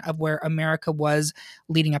encapsulation of where America was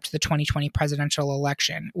leading up to the 2020 presidential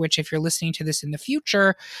election, which if you're listening to this in the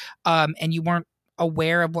future and you weren't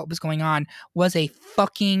aware of what was going on, was a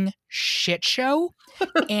fucking shit show.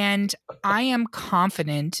 And I am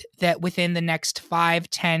confident that within the next 5,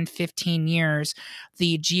 10, 15 years,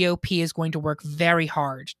 the GOP is going to work very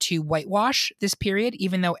hard to whitewash this period,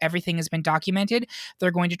 even though everything has been documented.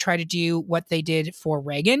 They're going to try to do what they did for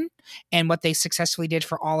Reagan and what they successfully did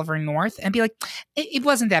for Oliver North and be like, it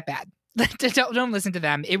wasn't that bad. Don't listen to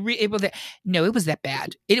them. It was that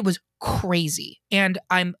bad. It was crazy. And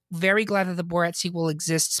I'm very glad that the Borat sequel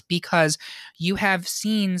exists because you have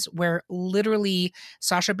scenes where literally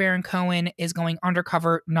Sacha Baron Cohen is going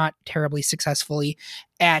undercover, not terribly successfully,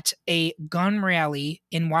 at a gun rally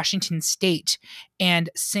in Washington State and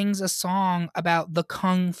sings a song about the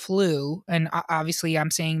Kung flu. And obviously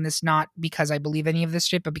I'm saying this not because I believe any of this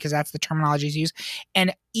shit, but because that's the terminology used,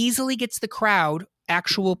 and easily gets the crowd,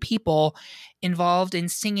 actual people, involved in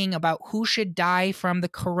singing about who should die from the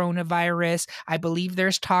coronavirus. I believe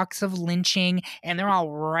there's talks of lynching, and they're all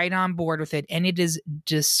right on board with it. And it is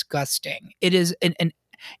disgusting. It is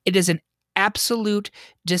an absolute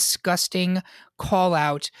disgusting call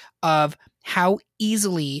out of how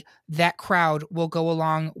easily that crowd will go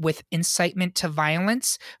along with incitement to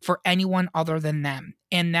violence for anyone other than them.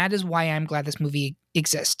 And that is why I'm glad this movie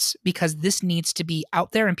exists, because this needs to be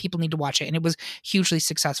out there and people need to watch it. And it was hugely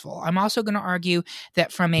successful. I'm also going to argue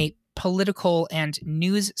that from a political and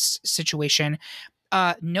news situation,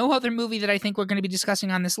 no other movie that I think we're going to be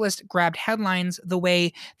discussing on this list grabbed headlines the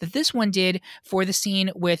way that this one did for the scene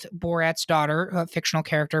with Borat's daughter, a fictional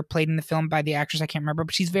character played in the film by the actress I can't remember,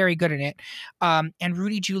 but she's very good in it, and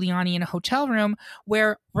Rudy Giuliani in a hotel room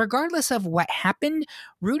where, regardless of what happened,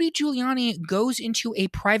 Rudy Giuliani goes into a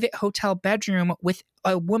private hotel bedroom with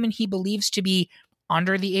a woman he believes to be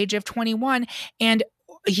under the age of 21, and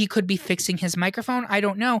he could be fixing his microphone. I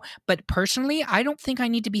don't know. But personally, I don't think I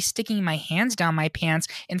need to be sticking my hands down my pants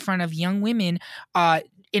in front of young women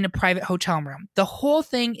in a private hotel room. The whole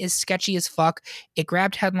thing is sketchy as fuck. It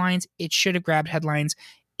grabbed headlines. It should have grabbed headlines.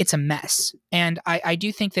 It's a mess. And I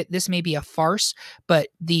do think that this may be a farce, but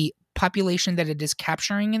the population that it is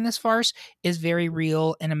capturing in this farce is very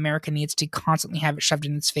real, and America needs to constantly have it shoved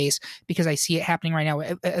in its face, because I see it happening right now.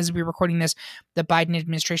 As we're recording this, the Biden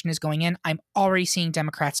administration is going in. I'm already seeing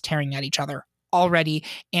Democrats tearing at each other already,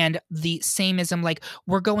 and the sameism, like,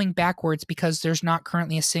 we're going backwards because there's not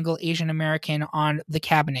currently a single Asian American on the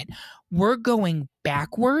cabinet. We're going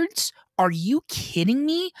backwards? Are you kidding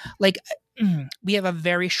me? Like, we have a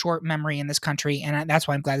very short memory in this country, and that's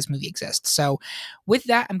why I'm glad this movie exists. So with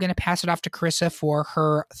that, I'm going to pass it off to Carissa for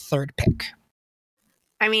her third pick.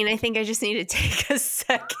 I mean, I think I just need to take a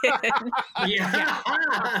second. Yeah.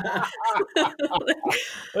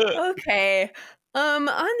 Okay. On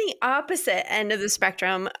the opposite end of the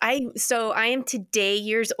spectrum, I am today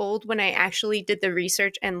years old when I actually did the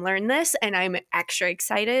research and learned this, and I'm extra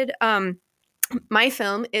excited. My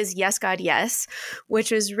film is Yes, God, Yes, which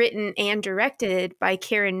was written and directed by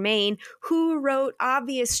Karen Maine, who wrote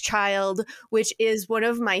Obvious Child, which is one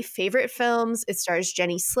of my favorite films. It stars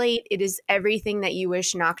Jenny Slate. It is everything that you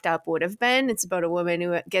wish Knocked Up would have been. It's about a woman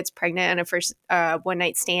who gets pregnant on a first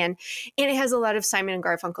one-night stand, and it has a lot of Simon and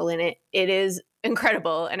Garfunkel in it. It is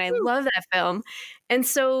incredible, and I love that film. And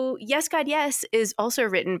so Yes, God, Yes is also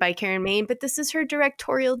written by Karen Maine, but this is her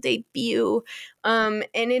directorial debut. And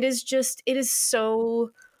it is so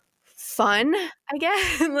fun, I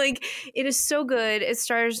guess. Like, it is so good. It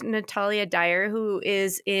stars Natalia Dyer, who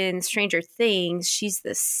is in Stranger Things. She's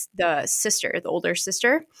the sister, the older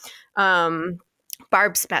sister.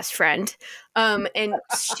 Barb's best friend. And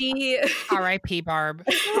she R.I.P. Barb.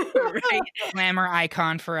 Right. Glamour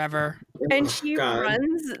icon forever. And she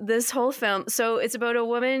runs this whole film. So it's about a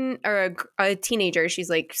woman or a teenager.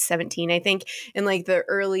 She's like 17, I think, in like the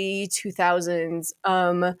early 2000s,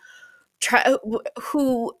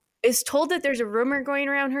 who is told that there's a rumor going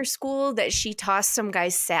around her school that she tossed some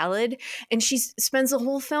guy's salad, and she spends the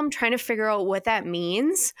whole film trying to figure out what that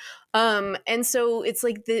means. And so it's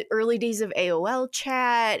like the early days of AOL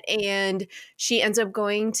chat, and she ends up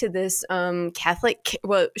going to this Catholic,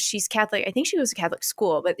 well, she's Catholic, I think she goes to Catholic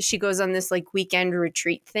school, but she goes on this like weekend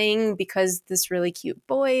retreat thing because this really cute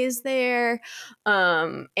boy is there.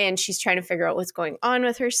 And she's trying to figure out what's going on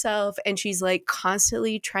with herself, and she's like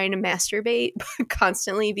constantly trying to masturbate, but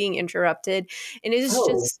constantly being interrupted. And it is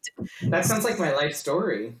just, that sounds like my life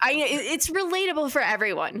story. it's relatable for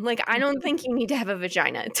everyone. Like, I don't think you need to have a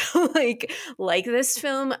vagina to like this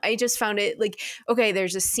film. I just found it like, okay,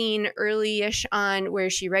 there's a scene early-ish on where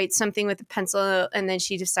she writes something with a pencil and then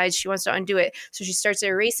she decides she wants to undo it. So she starts to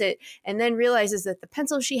erase it and then realizes that the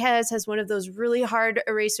pencil she has one of those really hard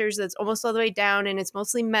erasers that's almost all the way down and it's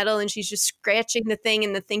mostly metal and she's just scratching the thing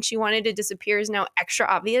and the thing she wanted to disappear is now extra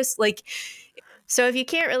obvious. Like, so if you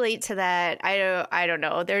can't relate to that, I don't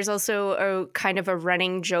know. There's also a kind of a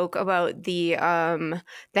running joke about the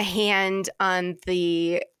hand on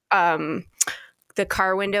the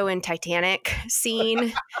car window in Titanic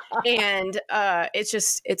scene, and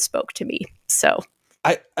it spoke to me. So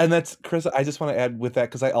and that's Chris. I just want to add with that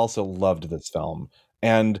because I also loved this film,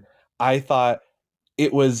 and I thought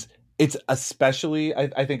it's especially.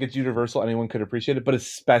 I think it's universal. Anyone could appreciate it, but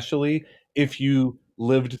especially if you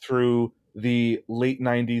lived through the late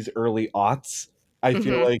 90s, early aughts. I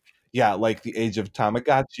feel like, like the age of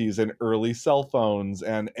Tamagotchis and early cell phones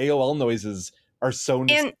and AOL noises are so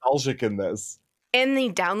nostalgic in this. And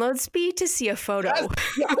the download speed to see a photo.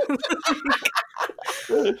 Yes.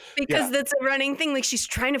 Because that's a running thing. Like she's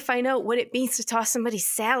trying to find out what it means to toss somebody's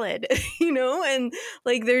salad, and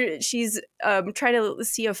like she's trying to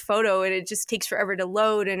see a photo and it just takes forever to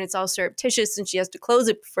load and it's all surreptitious and she has to close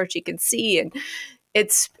it before she can see. And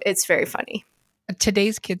it's very funny.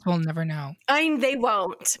 Today's kids will never know. They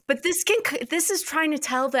won't. But this is trying to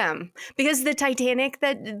tell them because the Titanic,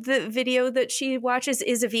 that the video that she watches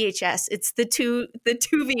is a VHS. It's the two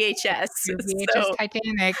VHS. VHS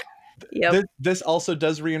Titanic. Yep. This also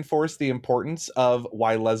does reinforce the importance of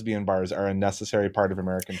why lesbian bars are a necessary part of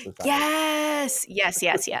American society.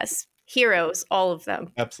 Yes. Heroes, all of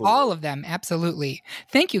them. Absolutely. All of them, absolutely.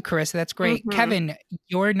 Thank you, Carissa. That's great. Kevin,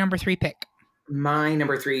 your number 3 pick. My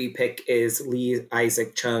number 3 pick is Lee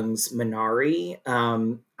Isaac Chung's Minari.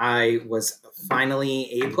 I was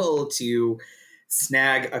finally able to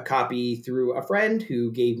snag a copy through a friend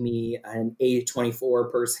who gave me an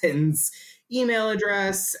A24 person's email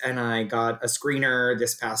address, and I got a screener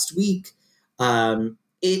this past week.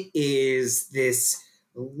 It is this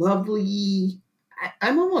lovely,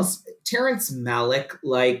 I'm almost Terrence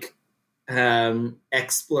Malick-like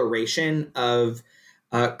exploration of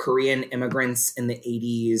Korean immigrants in the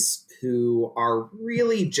 80s who are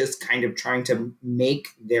really just kind of trying to make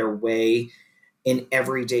their way in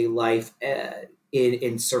everyday life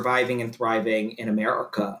in surviving and thriving in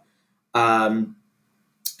America.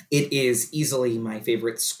 It is easily my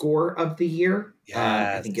favorite score of the year.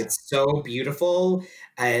 Yes. I think it's so beautiful.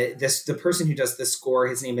 The person who does the score,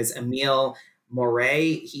 his name is Emile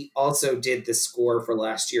Moret. He also did the score for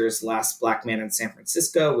last year's Last Black Man in San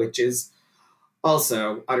Francisco, which is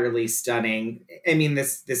also utterly stunning. I mean,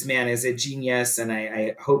 this man is a genius, and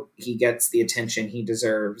I hope he gets the attention he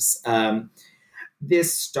deserves.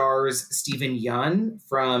 This stars Stephen Yeun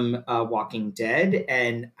from Walking Dead,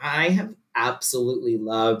 and I have absolutely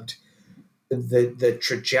loved the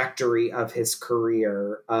trajectory of his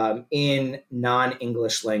career in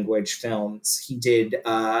non-English language films. He did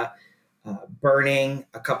Burning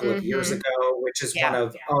a couple of years ago, which is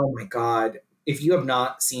oh my God. If you have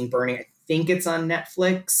not seen Burning, I think it's on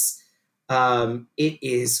Netflix. It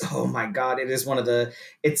is, oh my God, it is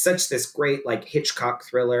it's such this great like Hitchcock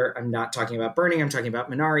thriller. I'm not talking about Burning, I'm talking about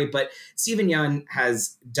Minari, but Stephen Yeun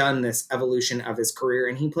has done this evolution of his career,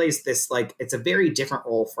 and he plays this, like, it's a very different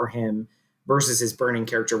role for him versus his Burning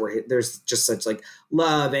character, where there's just such like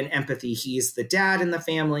love and empathy. He's the dad in the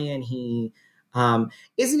family, and he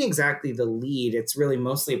isn't exactly the lead. It's really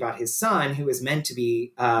mostly about his son, who is meant to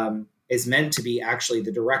be actually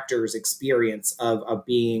the director's experience of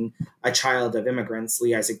being a child of immigrants,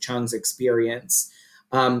 Lee Isaac Chung's experience.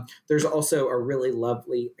 There's also a really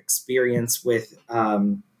lovely experience with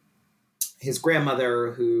his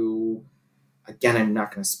grandmother, who, again, I'm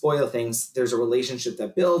not going to spoil things. There's a relationship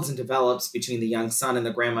that builds and develops between the young son and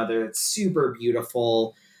the grandmother. It's super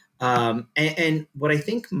beautiful. And what I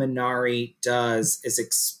think Minari does is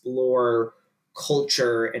explore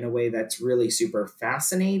culture in a way that's really super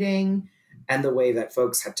fascinating, and the way that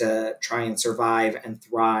folks had to try and survive and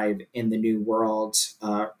thrive in the new world,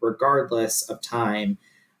 regardless of time.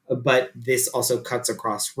 But this also cuts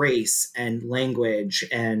across race and language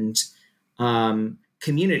and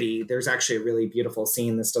community. There's actually a really beautiful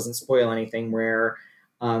scene, this doesn't spoil anything, where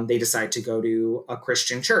they decide to go to a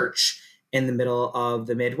Christian church in the middle of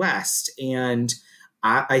the Midwest. And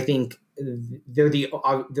I think they're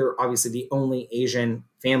obviously the only Asian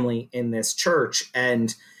family in this church,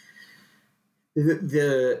 and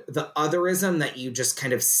the otherism that you just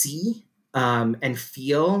kind of see and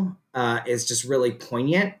feel is just really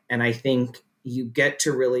poignant. And I think you get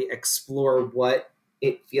to really explore what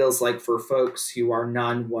it feels like for folks who are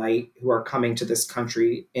non-white, who are coming to this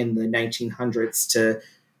country in the 1900s to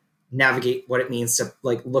navigate what it means to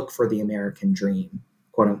like look for the American dream,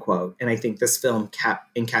 quote unquote. And I think this film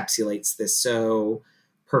encapsulates this so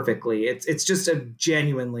perfectly. It's just a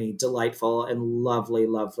genuinely delightful and lovely,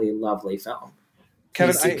 lovely, lovely film.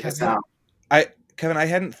 Kevin, Kevin, I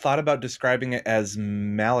hadn't thought about describing it as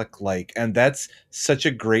Malick-like, and that's such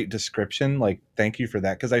a great description. Like, thank you for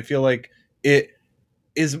that, because I feel like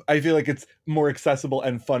it's more accessible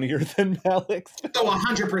and funnier than Malick's. Oh,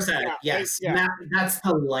 100%. Yes. Yeah. That's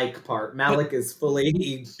the like part. Malick is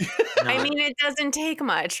fully. I mean, it doesn't take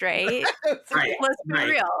much, right? Right. Let's be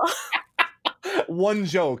real. One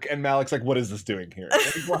joke, and Malick's like, "What is this doing here?"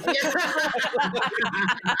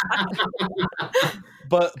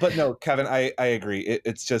 But no, Kevin, I agree.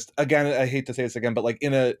 It's just, again, I hate to say this again, but like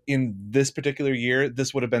in this particular year,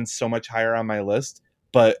 this would have been so much higher on my list.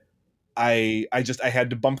 But I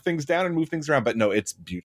had to bump things down and move things around. But no, it's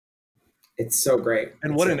beautiful. It's so great.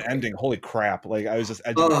 And what an ending! Holy crap! Like, I was just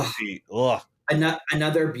edging my seat. Ugh.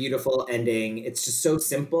 Another beautiful ending. It's just so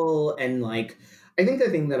simple, and like, I think the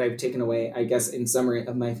thing that I've taken away, I guess, in summary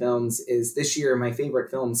of my films is this year my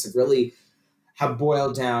favorite films have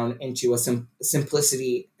boiled down into a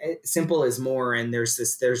simplicity. Simple is more, and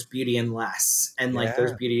there's beauty in less, and like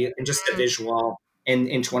there's beauty in just the visual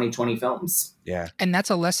in 2020 films. Yeah, and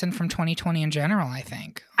that's a lesson from 2020 in general. I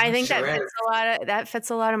think that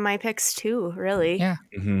fits a lot of my picks too. Really, yeah.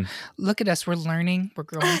 Mm-hmm. Look at us, we're learning, we're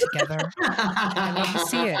growing together. I love to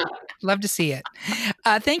see it. Love to see it.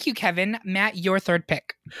 Thank you, Kevin. Matt, your third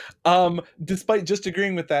pick. Despite just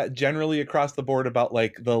agreeing with that generally across the board about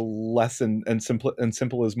like the lesson and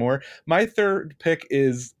simple is more, my third pick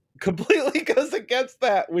is completely goes against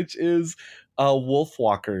that, which is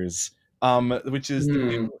Wolfwalkers. Which is the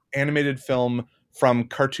new animated film from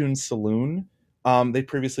Cartoon Saloon. They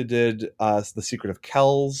previously did The Secret of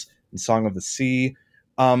Kells and Song of the Sea.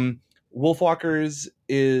 Wolfwalkers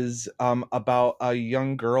is about a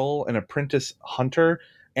young girl, an apprentice hunter,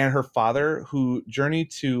 and her father who journey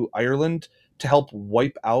to Ireland to help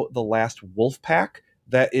wipe out the last wolf pack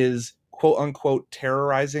that is, quote unquote,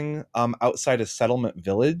 terrorizing outside a settlement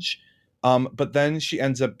village. But then she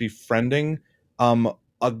ends up befriending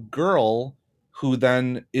a girl who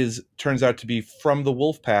then turns out to be from the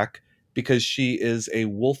wolf pack because she is a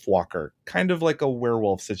wolf walker, kind of like a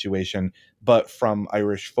werewolf situation, but from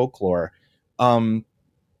Irish folklore.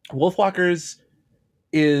 Wolfwalkers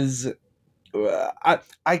is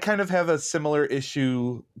I kind of have a similar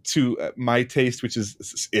issue to my taste, which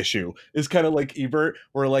is kind of like Ebert,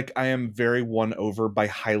 where like I am very won over by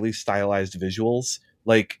highly stylized visuals.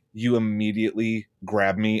 Like, you immediately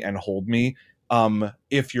grab me and hold me.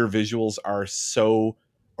 If your visuals are so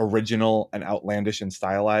original and outlandish and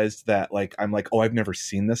stylized that like I'm like, oh, I've never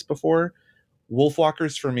seen this before.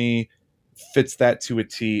 Wolfwalkers for me fits that to a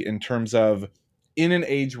T in terms of, in an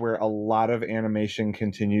age where a lot of animation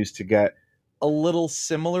continues to get a little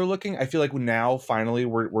similar looking, I feel like now finally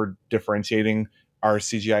we're differentiating our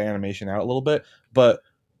CGI animation out a little bit. But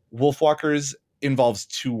Wolfwalkers involves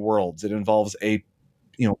two worlds. It involves a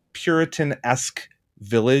Puritan-esque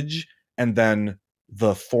village and then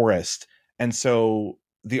the forest. And so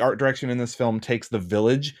the art direction in this film takes the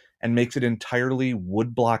village and makes it entirely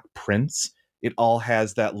woodblock prints. It all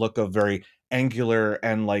has that look of very angular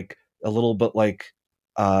and like a little bit like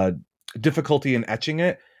difficulty in etching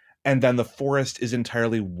it. And then the forest is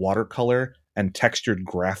entirely watercolor and textured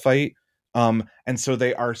graphite. And so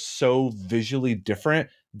they are so visually different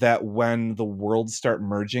that when the worlds start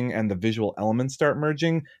merging and the visual elements start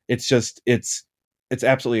merging, it's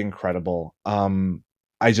absolutely incredible. I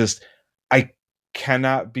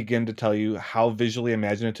cannot begin to tell you how visually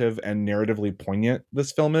imaginative and narratively poignant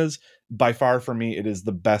this film is. By far, for me, it is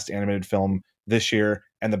the best animated film this year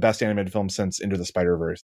and the best animated film since Into the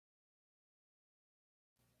Spider-Verse.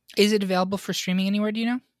 Is it available for streaming anywhere? Do you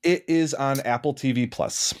know? It is on Apple TV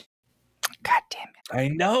Plus. God damn it.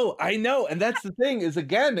 I know. And that's the thing is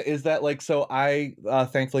that like, so I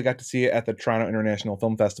thankfully got to see it at the Toronto International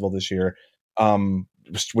Film Festival this year,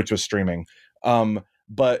 which was streaming.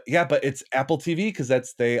 But it's Apple TV because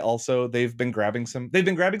they've been grabbing some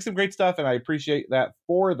great stuff, and I appreciate that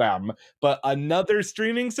for them. But another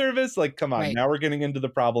streaming service, like, come on, now we're getting into the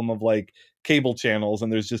problem of like cable channels,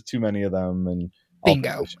 and there's just too many of them. And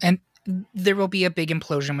bingo. And there will be a big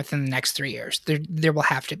implosion within the next 3 years. There will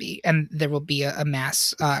have to be, and there will be a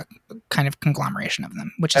mass kind of conglomeration of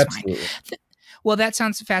them, which is fine. Well, that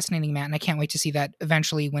sounds fascinating, Matt, and I can't wait to see that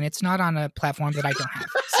eventually when it's not on a platform that I don't have.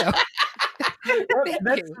 So.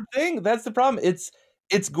 That's the thing. That's the problem.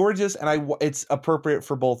 It's gorgeous, and it's appropriate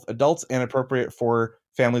for both adults and appropriate for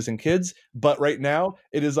families and kids. But right now,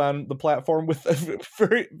 it is on the platform with a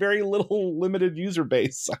very, very little limited user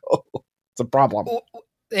base, so it's a problem.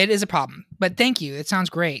 It is a problem, but thank you. It sounds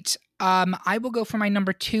great. I will go for my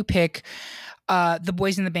number 2 pick, The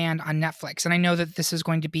Boys in the Band on Netflix. And I know that this is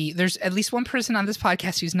going to be, there's at least one person on this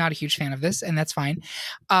podcast who's not a huge fan of this, and that's fine.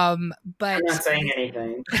 But I'm not saying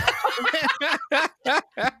anything.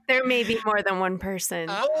 There may be more than one person.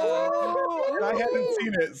 I haven't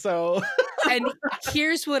seen it, so. And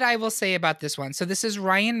here's what I will say about this one. So this is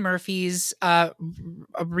Ryan Murphy's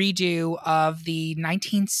redo of the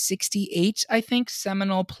 1968, I think,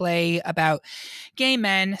 seminal play about gay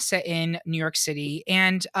men set in New York City.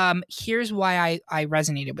 And here's why I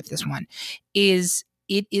resonated with this one is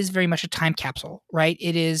it is very much a time capsule, right?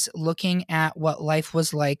 It is looking at what life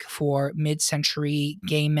was like for mid-century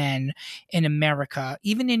gay men in America,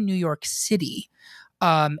 even in New York City.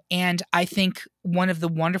 And I think one of the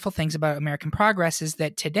wonderful things about American Progress is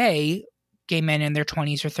that today, gay men in their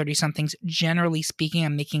 20s or 30-somethings, generally speaking,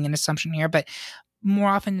 I'm making an assumption here, but more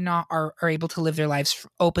often than not are able to live their lives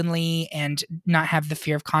openly and not have the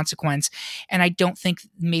fear of consequence. And I don't think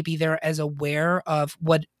maybe they're as aware of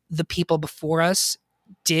what the people before us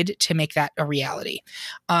did to make that a reality.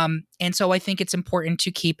 And so I think it's important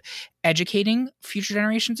to keep educating future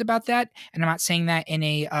generations about that. And I'm not saying that in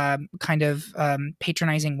a kind of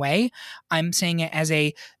patronizing way. I'm saying it as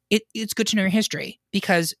it's good to know your history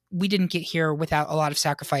because we didn't get here without a lot of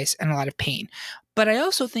sacrifice and a lot of pain. But I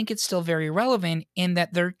also think it's still very relevant in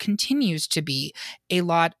that there continues to be a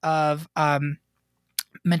lot of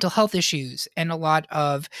mental health issues and a lot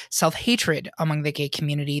of self-hatred among the gay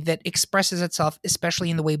community that expresses itself,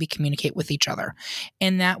 especially in the way we communicate with each other.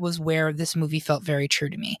 And that was where this movie felt very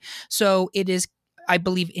true to me. So it is, I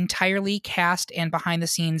believe, entirely cast and behind the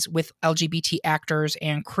scenes with LGBT actors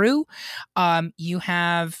and crew. You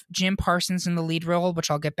have Jim Parsons in the lead role,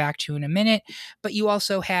 which I'll get back to in a minute, but you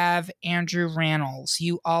also have Andrew Rannells.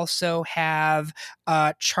 You also have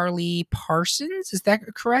Charlie Parsons. Is that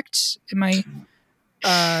correct? Am I...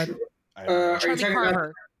 Charlie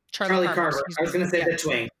Carver. Charlie Carver. I was going to say the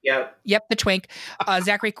twink. Yep, the twink.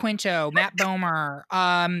 Zachary Quinto, Matt Bomer.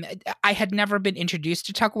 I had never been introduced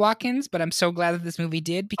to Tuck Watkins, but I'm so glad that this movie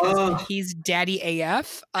did because he's daddy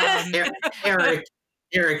AF.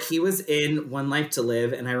 Eric, he was in One Life to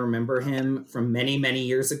Live, and I remember him from many, many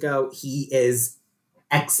years ago. He is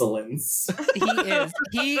excellence.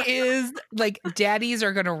 He is like daddies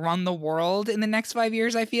are gonna run the world in the next 5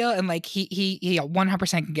 years, I feel, and like he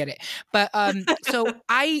 100% can get it. But so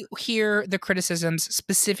I hear the criticisms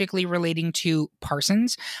specifically relating to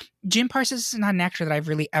Parsons. Jim Parsons is not an actor that I've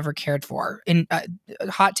really ever cared for. In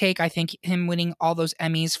hot take, I think him winning all those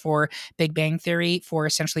Emmys for Big Bang Theory for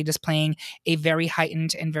essentially displaying a very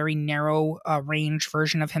heightened and very narrow range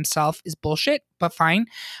version of himself is bullshit, but fine.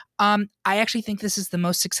 I actually think this is the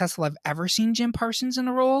most successful I've ever seen Jim Parsons in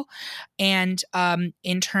a role. And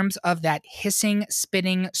in terms of that hissing,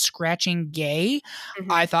 spitting, scratching gay,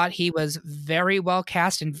 I thought he was very well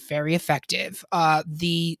cast and very effective.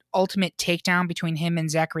 The ultimate takedown between him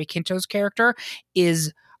and Zachary Quinto's character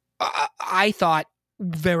is, I thought,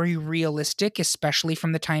 very realistic, especially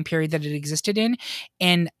from the time period that it existed in.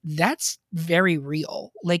 And that's very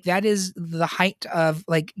real. Like, that is the height of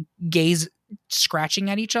like gays scratching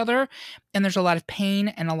at each other, and there's a lot of pain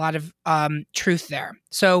and a lot of truth there.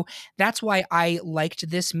 So that's why I liked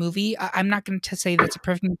this movie. I'm not going to say that it's a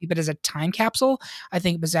perfect movie, but as a time capsule, I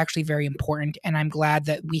think it was actually very important, and I'm glad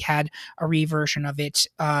that we had a reversion of it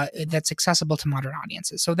that's accessible to modern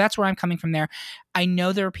audiences. So that's where I'm coming from there. I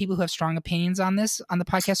know there are people who have strong opinions on this on the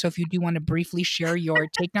podcast, so if you do want to briefly share your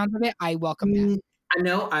takedowns of it, I welcome that. I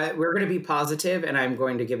know we're going to be positive, and I'm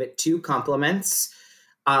going to give it 2 compliments.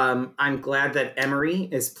 I'm glad that Emery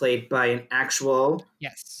is played by an actual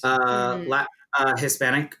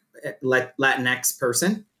Hispanic Latinx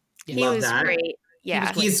person. Yes. He was that. Great.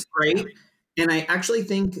 Yeah, he's great. And I actually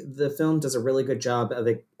think the film does a really good job of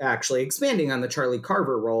actually expanding on the Charlie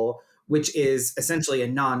Carver role, which is essentially a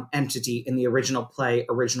non-entity in the original play,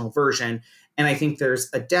 original version. And I think there's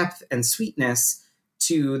a depth and sweetness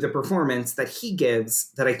to the performance that he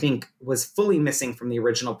gives that I think was fully missing from the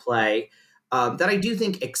original play. That I do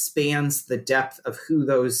think expands the depth of who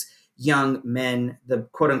those young men, the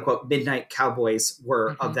quote unquote midnight cowboys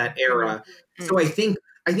were of that era. So I think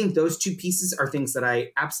those 2 pieces are things that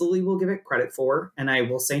I absolutely will give it credit for, and I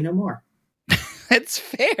will say no more. That's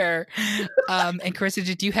fair. And Carissa,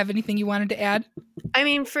 did you have anything you wanted to add? I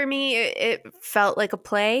mean, for me, it felt like a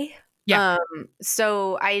play. Yeah.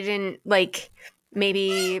 So I didn't like.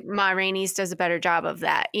 maybe Ma Rainey's does a better job of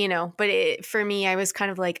that, but for me, I was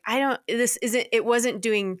kind of like,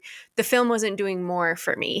 the film wasn't doing more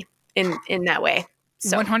for me in that way.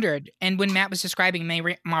 So 100. And when Matt was describing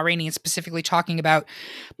Ma Rainey and specifically talking about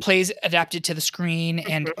plays adapted to the screen,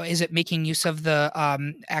 and is it making use of the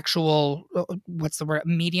actual, what's the word,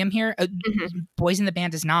 medium here? Boys in the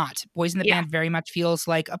Band is not. Boys in the Band very much feels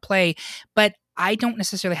like a play, but I don't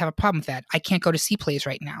necessarily have a problem with that. I can't go to see plays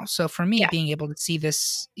right now. So for me, being able to see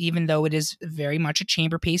this, even though it is very much a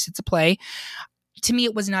chamber piece, it's a play. To me,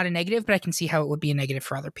 it was not a negative, but I can see how it would be a negative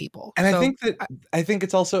for other people. And I think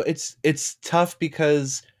it's also it's tough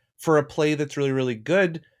because for a play that's really, really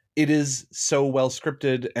good, it is so well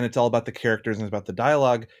scripted and it's all about the characters and it's about the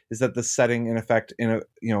dialogue, is that the setting in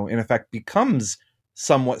effect becomes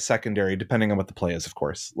somewhat secondary depending on what the play is, of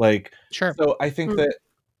course. Like, sure. So I think that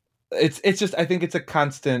it's just, I think it's a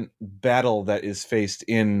constant battle that is faced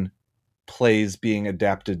in plays being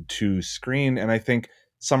adapted to screen. And I think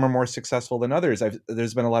some are more successful than others.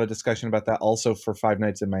 There's been a lot of discussion about that also for Five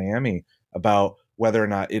Nights in Miami, about whether or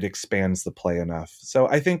not it expands the play enough. So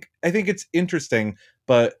I think it's interesting,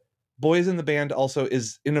 but Boys in the Band also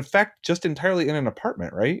is in effect just entirely in an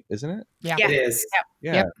apartment, right? Isn't it? Yeah, it is.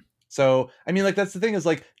 Yeah. Yep. So, I mean, like, that's the thing is,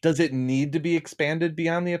 like, does it need to be expanded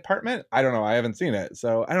beyond the apartment? I don't know. I haven't seen it.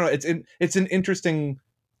 So I don't know. It's an interesting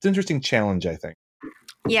challenge, I think.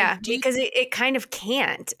 Yeah, because it kind of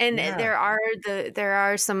can't. And there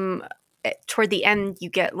are some, toward the end you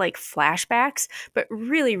get like flashbacks, but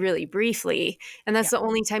really, really briefly. And that's the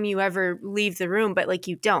only time you ever leave the room, but like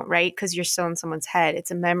you don't, right? Because you're still in someone's head.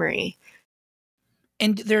 It's a memory.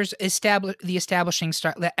 And there's the establishing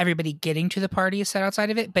start that everybody getting to the party is set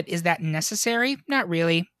outside of it, but is that necessary? Not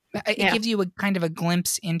really. It gives you a kind of a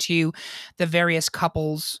glimpse into the various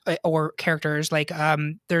couples or characters. Like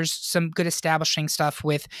there's some good establishing stuff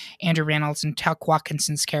with Andrew Rannells and Tuck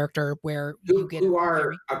Watkinson's character, where who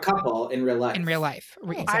are a couple in real life.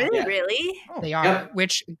 Exactly. Are they really? They are.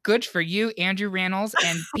 Which, good for you, Andrew Rannells.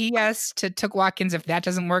 And P.S. to Tuck Watkins, if that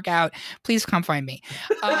doesn't work out, please come find me.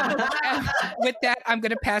 With that, I'm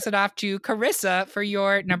going to pass it off to Carissa for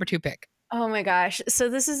your number 2 pick. Oh my gosh. So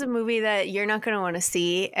this is a movie that you're not going to want to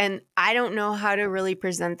see. And I don't know how to really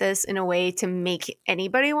present this in a way to make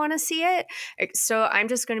anybody want to see it. So I'm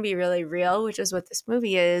just going to be really real, which is what this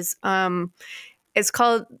movie is. It's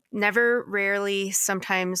called Never, Rarely,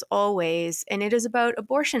 Sometimes, Always. And it is about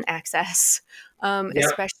abortion access,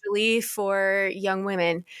 especially for young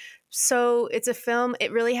women. So it's a film.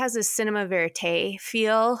 It really has a cinema verite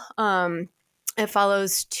feel. It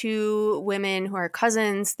follows 2 women who are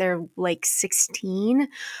cousins. They're like 16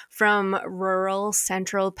 from rural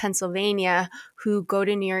central Pennsylvania who go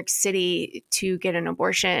to New York City to get an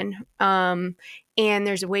abortion. And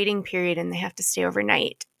there's a waiting period and they have to stay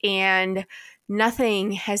overnight. And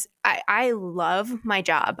nothing has, I love my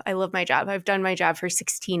job. I love my job. I've done my job for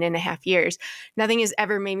 16 and a half years. Nothing has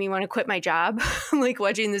ever made me want to quit my job. Like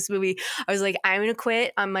watching this movie, I was like, I'm going to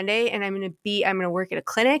quit on Monday and I'm going to work at a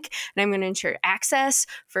clinic and I'm going to ensure access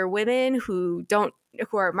for women who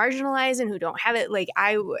are marginalized and who don't have it. Like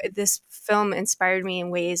this film inspired me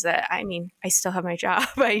in ways that, I mean, I still have my job.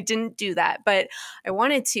 I didn't do that, but I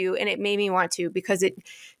wanted to, and it made me want to, because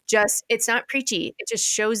it's not preachy. It just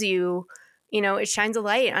shows you, it shines a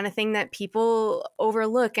light on a thing that people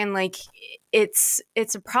overlook. And like, it's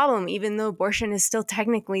a problem, even though abortion is still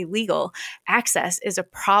technically legal. Access is a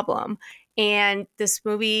problem. And this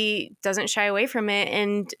movie doesn't shy away from it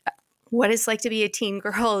and what it's like to be a teen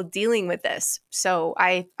girl dealing with this. So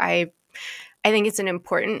I think it's an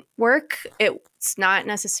important work. It's not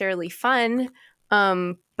necessarily fun,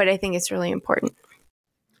 but I think it's really important.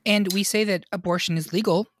 And we say that abortion is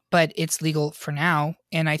legal, but it's legal for now.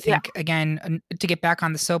 And I think, again, to get back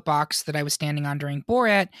on the soapbox that I was standing on during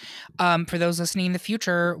Borat, for those listening in the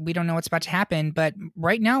future, we don't know what's about to happen. But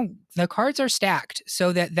right now, the cards are stacked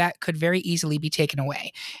so that could very easily be taken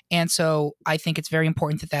away. And so I think it's very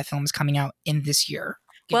important that film is coming out in this year.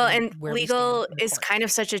 Well, and legal is kind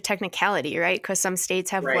of such a technicality, right? Because some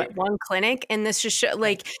states have one clinic, and this just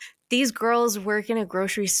these girls work in a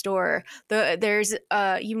grocery store. There's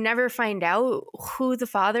you never find out who the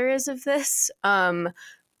father is of this, but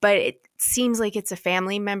it seems like it's a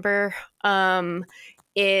family member.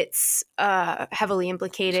 It's heavily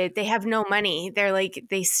implicated. They have no money.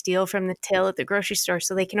 They steal from the till at the grocery store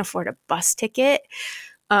so they can afford a bus ticket.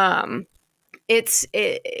 I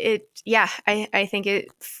think it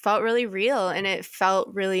felt really real and it felt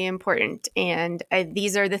really important. And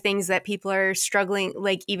these are the things that people are struggling,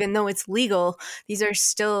 like, even though it's legal, these are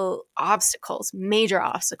still obstacles, major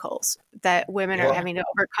obstacles that women are having to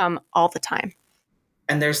overcome all the time.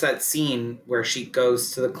 And there's that scene where she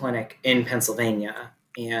goes to the clinic in Pennsylvania,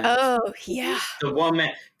 and Oh, yeah. the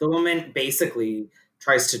woman basically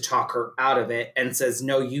tries to talk her out of it and says,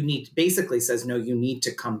 no, you need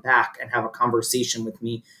to come back and have a conversation with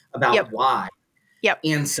me about Yep. why. Yep.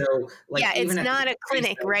 And so, like, Yeah, it's even at not the a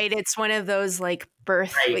clinic, very right? It's one of those like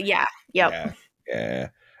birth. Right. Yeah. Yep. Yeah.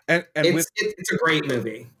 And it's a great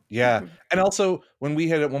movie. yeah. And also when we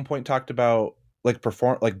had at one point talked about like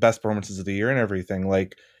best performances of the year and everything,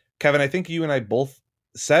 like Kevin, I think you and I both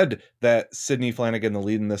said that Sydney Flanagan, the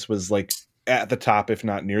lead in this, was like at the top, if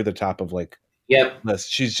not near the top of like Yep.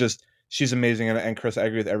 list. She's amazing. And Chris, I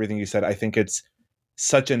agree with everything you said. I think it's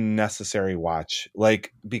such a necessary watch,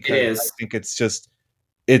 like, because It is. I think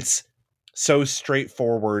it's so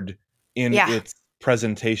straightforward in Yeah. its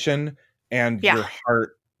presentation, and Yeah. your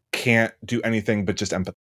heart can't do anything but just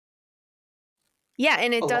empathize. Yeah,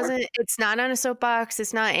 and it Oh, doesn't, it's not on a soapbox.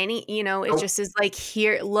 It's not any, it Nope. just is like,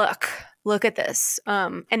 here, look at this.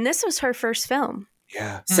 And this was her first film.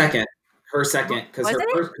 Yeah. Her second, because Was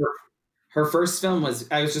it? her first film was,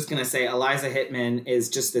 I was just going to say, Eliza Hittman is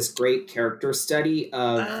just this great character study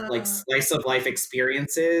of like slice of life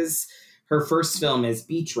experiences. Her first film is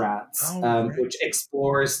Beach Rats, Right. which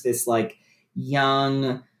explores this like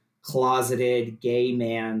young, closeted gay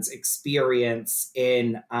man's experience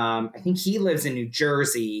in, I think he lives in New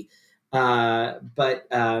Jersey, but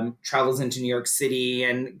travels into New York City.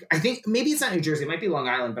 And I think maybe it's not New Jersey, it might be Long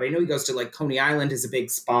Island, but I know he goes to like Coney Island is a big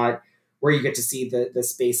spot where you get to see the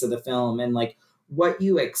space of the film. And like what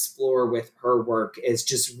you explore with her work is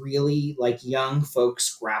just really like young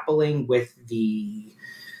folks grappling with the,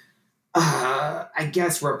 I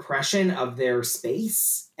guess, repression of their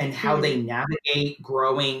space and how they navigate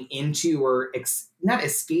growing into or not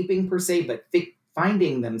escaping per se, but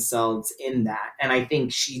finding themselves in that. And I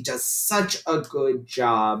think she does such a good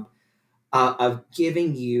job of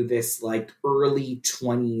giving you this like early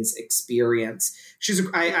 20s experience.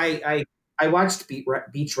 I watched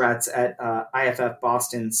Beach Rats at IFF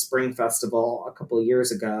Boston Spring Festival a couple of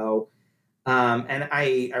years ago. And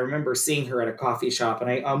I remember seeing her at a coffee shop, and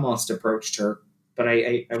I almost approached her, but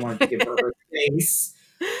I wanted to give her her space.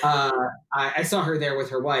 I saw her there with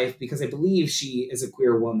her wife because I believe she is a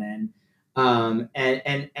queer woman. And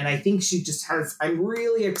I think she just has, I'm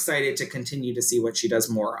really excited to continue to see what she does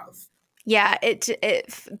more of. Yeah,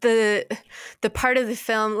 the part of the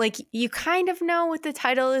film, like you kind of know what the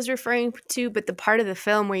title is referring to, but the part of the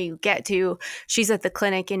film where you get to, she's at the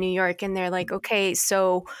clinic in New York and they're like, okay,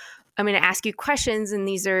 so I'm going to ask you questions and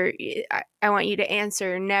these are, I want you to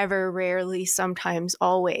answer never, rarely, sometimes,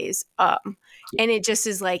 always. And it just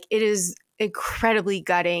is like, it is incredibly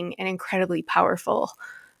gutting and incredibly powerful.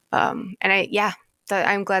 And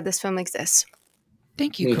I'm glad this film exists.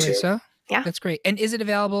 Thank you, Me too. Carissa. Yeah. That's great. And is it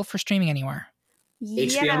available for streaming anywhere?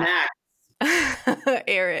 HBO Max.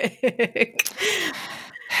 Eric.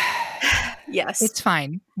 Yes. It's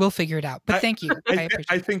fine. We'll figure it out. But thank you. I appreciate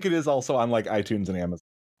I it. think it is also on like iTunes and Amazon.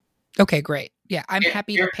 Okay, great. Yeah, I'm Yeah,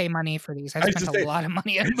 happy to pay money for these. I spent a lot of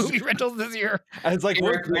money on movie rentals this year. I was like,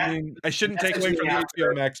 Eric, I shouldn't take message away me from the after.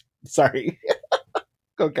 HBO Max. Sorry.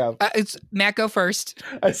 Go, Kev. It's Matt, go first.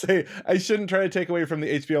 I say I shouldn't try to take away from the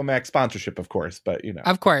HBO Max sponsorship, of course, but you know.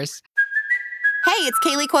 Of course. Hey, it's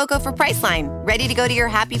Kaylee Cuoco for Priceline. Ready to go to your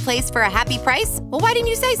happy place for a happy price? Well, why didn't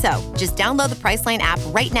you say so? Just download the Priceline app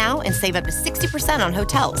right now and save up to 60% on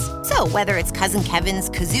hotels. So whether it's Cousin Kevin's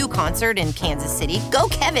Kazoo Concert in Kansas City, go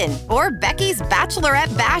Kevin, or Becky's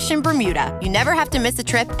Bachelorette Bash in Bermuda, you never have to miss a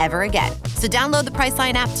trip ever again. So download the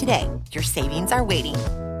Priceline app today. Your savings are waiting.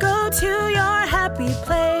 Go to your happy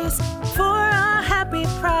place for a happy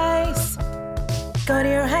price. Go to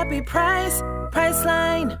your happy price,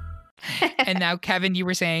 Priceline. And now, Kevin, you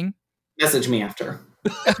were saying? Message me after.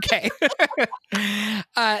 Okay.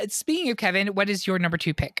 Speaking of Kevin, what is your number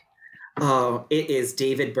 2 pick? Oh, it is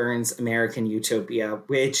David Byrne's American Utopia,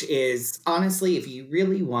 which is honestly, if you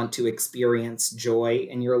really want to experience joy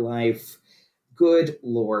in your life, good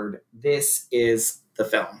Lord, this is the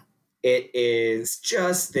film. It is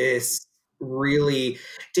just this really,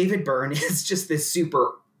 David Byrne is just this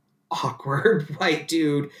super awkward white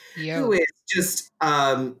dude who is just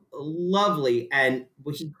lovely, and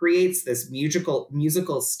he creates this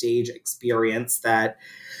musical stage experience that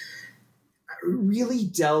really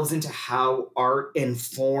delves into how art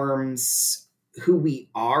informs who we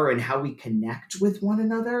are and how we connect with one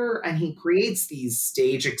another, and he creates these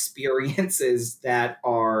stage experiences that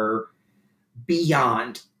are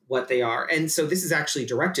beyond what they are. And so this is actually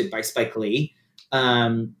directed by Spike Lee.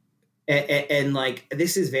 And like,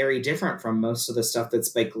 this is very different from most of the stuff that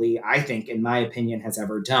Spike Lee, I think, in my opinion, has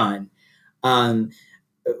ever done.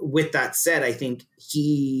 with that said, I think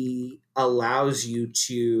he allows you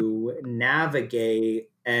to navigate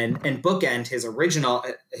and bookend his original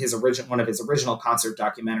one of his original concert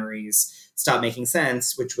documentaries, Stop Making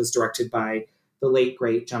Sense, which was directed by the late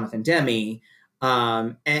great Jonathan Demme.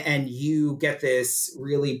 And you get this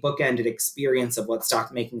really bookended experience of what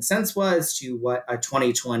Stop Making Sense was to what a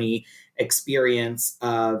 2020 experience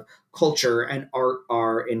of culture and art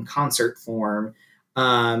are in concert form.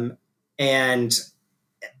 And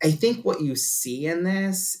I think what you see in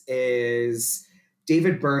this is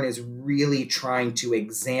David Byrne is really trying to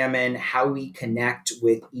examine how we connect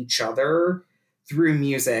with each other through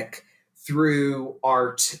music, through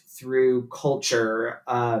art, through culture.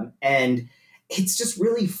 And it's just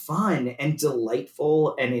really fun and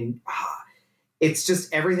delightful. And it's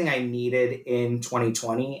just everything I needed in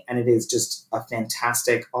 2020. And it is just a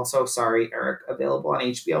fantastic, also, sorry, Eric, available on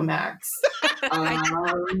HBO Max.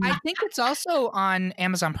 I think it's also on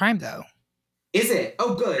Amazon Prime, though. Is it?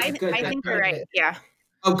 Oh, good. I think you're right. Yeah.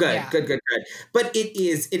 Oh, good, Yeah. good. But it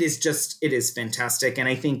is fantastic. And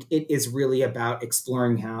I think it is really about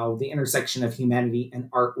exploring how the intersection of humanity and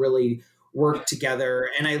art really work together.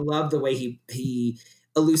 And I love the way he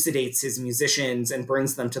elucidates his musicians and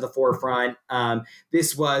brings them to the forefront.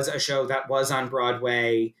 This was a show that was on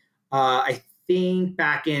Broadway, I think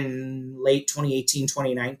back in late 2018,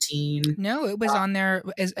 2019. No, it was on there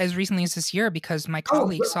as recently as this year because my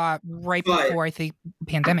colleague saw it right before I think the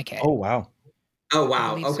pandemic hit. Oh, wow. Oh,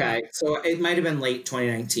 wow. Okay. So it might have been late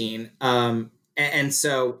 2019. And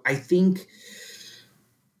so I think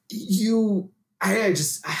I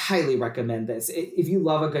highly recommend this. If you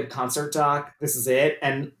love a good concert doc, this is it.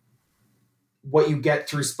 And what you get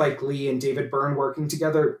through Spike Lee and David Byrne working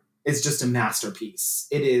together is just a masterpiece.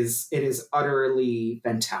 It is utterly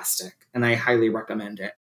fantastic, and I highly recommend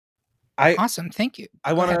it. Awesome. Thank you.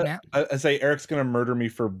 I want to say Eric's going to murder me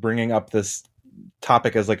for bringing up this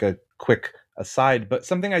topic as like a quick aside, but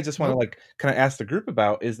something I just want to like kind of ask the group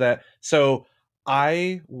about is that, so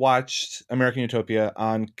I watched American Utopia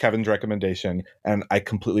on Kevin's recommendation, and I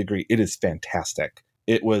completely agree. It is fantastic.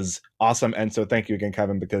 It was awesome. And so thank you again,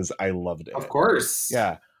 Kevin, because I loved it. Of course.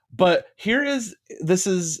 Yeah. But this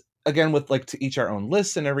is again with like to each our own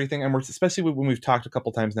lists and everything. And we're especially when we've talked a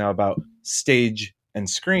couple times now about stage and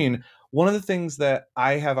screen. One of the things that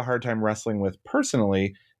I have a hard time wrestling with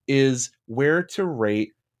personally is where to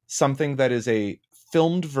rate something that is a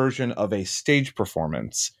filmed version of a stage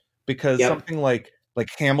performance, because something like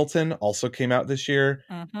Hamilton also came out this year.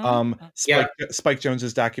 Spike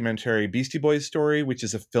Jonze's documentary Beastie Boys Story, which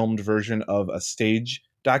is a filmed version of a stage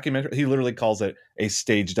documentary. He literally calls it a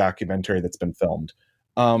stage documentary that's been filmed.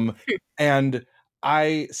 So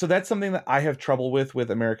that's something that I have trouble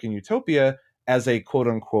with American Utopia as a quote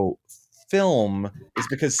unquote film, is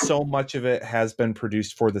because so much of it has been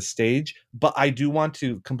produced for the stage. But I do want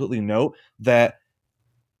to completely note that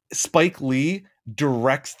Spike Lee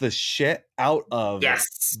directs the shit out of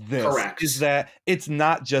this. Correct. Is that it's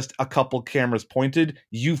not just a couple cameras pointed.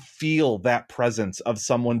 You feel that presence of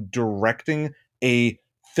someone directing a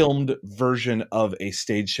filmed version of a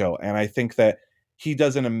stage show. And I think that he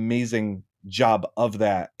does an amazing job of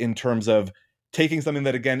that in terms of taking something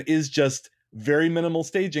that, again, is just very minimal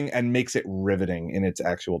staging and makes it riveting in its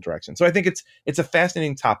actual direction. So I think it's a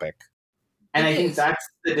fascinating topic. And I think that's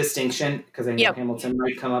the distinction, because I know Hamilton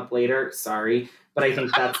might come up later. Sorry. But I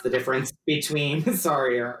think that's the difference between, I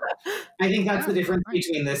think that's the difference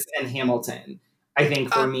between this and Hamilton. I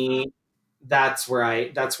think for me, that's where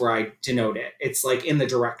I denote it. It's like in the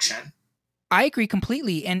direction. I agree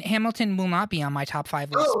completely, and Hamilton will not be on my top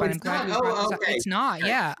 5 list. But I'm glad you brought this up. It's not,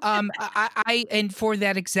 yeah. I and for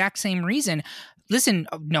that exact same reason. Listen,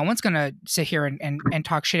 no one's gonna sit here and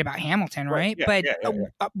talk shit about Hamilton, right?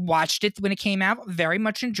 Watched it when it came out. Very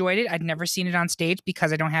much enjoyed it. I'd never seen it on stage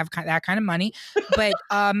because I don't have that kind of money. But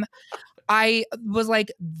I was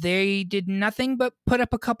like, they did nothing but put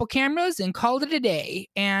up a couple cameras and called it a day,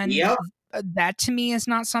 and that to me is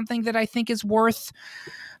not something that I think is worth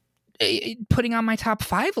putting on my top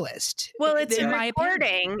 5 list. Well, it's a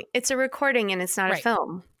recording. It's a recording, and it's not a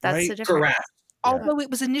film. That's the difference. Correct. Although it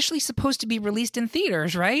was initially supposed to be released in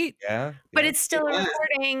theaters, right? Yeah. But it's still a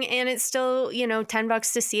recording, and it's still,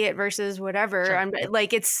 $10 to see it versus whatever. Sure.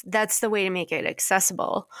 That's the way to make it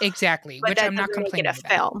accessible. Exactly, but which I'm not complaining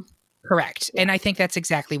about. Film. Correct. Yeah. And I think that's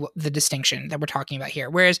exactly what the distinction that we're talking about here.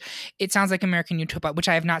 Whereas it sounds like American Utopia, which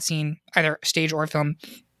I have not seen either stage or film,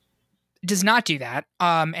 does not do that.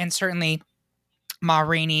 And certainly Ma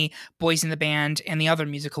Rainey, Boys in the Band, and the other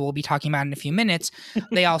musical we'll be talking about in a few minutes,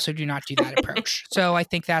 they also do not do that approach. So I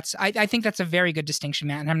think that's a very good distinction,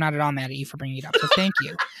 Matt, and I'm not at all mad at you for bringing it up. So thank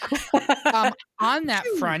you. On that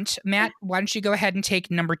front, Matt, why don't you go ahead and take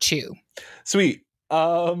number 2? Sweet.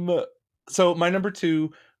 So my number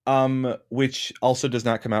 2, which also does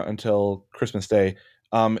not come out until Christmas Day,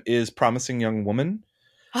 is Promising Young Woman.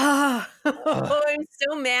 Oh, I'm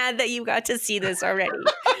so mad that you got to see this already.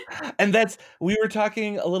 And we were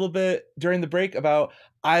talking a little bit during the break about,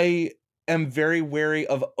 I am very wary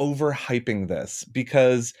of overhyping this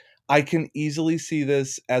because I can easily see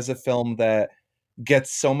this as a film that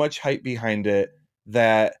gets so much hype behind it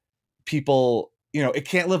that people, it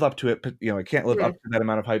can't live up to it, but it can't live up to that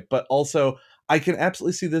amount of hype. But also I can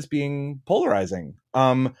absolutely see this being polarizing.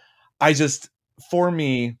 For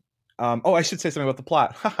me, I should say something about the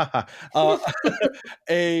plot.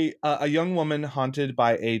 A young woman haunted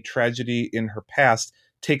by a tragedy in her past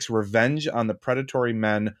takes revenge on the predatory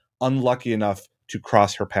men unlucky enough to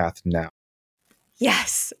cross her path now.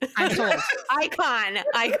 Yes. I'm sold. Icon.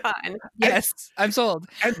 Yes, I'm sold.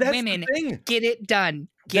 And that's Women, the thing. get it done.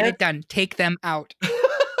 It done. Take them out.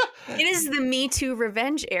 It is the Me Too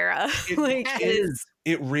revenge era.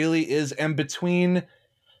 It really is. And between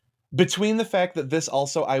the fact that this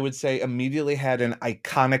also, I would say, immediately had an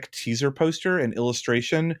iconic teaser poster and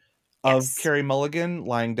illustration of Carey Mulligan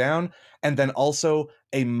lying down, and then also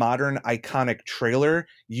a modern iconic trailer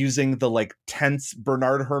using the tense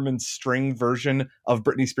Bernard Herrmann string version of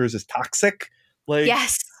Britney Spears' Toxic.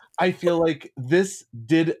 Yes. I feel like this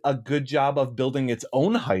did a good job of building its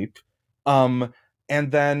own hype. And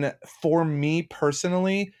then for me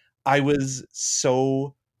personally, I was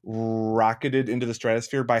so rocketed into the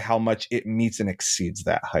stratosphere by how much it meets and exceeds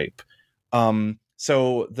that hype.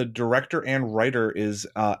 So the director and writer is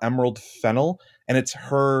Emerald Fennell, and it's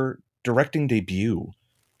her directing debut,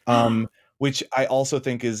 which I also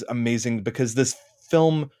think is amazing because this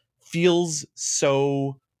film feels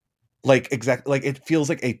so it feels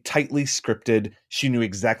like a tightly scripted. She knew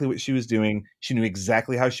exactly what she was doing. She knew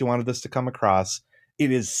exactly how she wanted this to come across.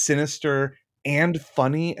 It is sinister and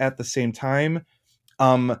funny at the same time.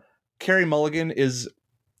 Carey Mulligan is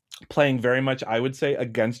playing very much, I would say,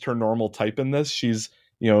 against her normal type in this. She's,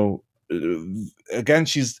 again,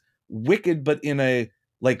 she's wicked, but in a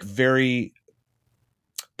very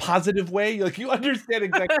positive way. You understand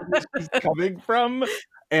exactly where she's coming from.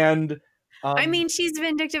 And she's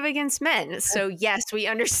vindictive against men. So yes, we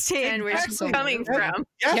understand where she's coming from.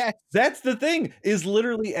 Yes. That's the thing, is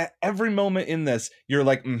literally at every moment in this, you're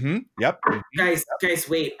like, yep. Guys,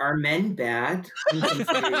 wait, are men bad?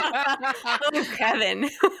 Oh, Kevin.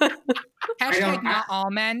 Hashtag not all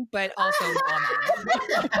men, but also all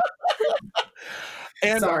men.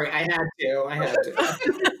 And, sorry, I had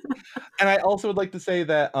to. And I also would like to say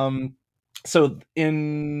that, so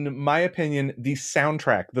in my opinion, the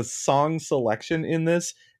soundtrack, the song selection in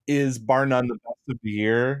this is bar none the best of the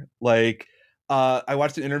year. I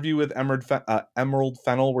watched an interview with Emerald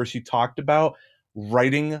Fennell where she talked about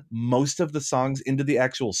writing most of the songs into the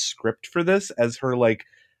actual script for this as her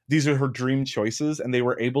these are her dream choices, and they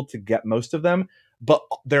were able to get most of them, but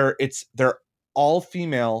they're all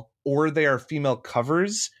female, or they are female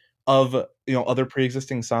covers of other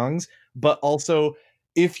pre-existing songs. But also,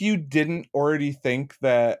 if you didn't already think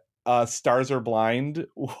that Stars Are Blind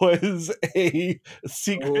was a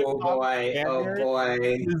secret, oh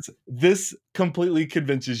boy, this completely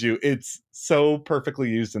convinces you. It's so perfectly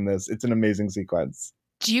used in this. It's an amazing sequence.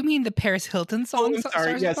 Do you mean the Paris Hilton song? I'm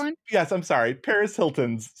sorry. Yes, I'm sorry. Paris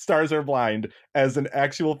Hilton's Stars Are Blind as an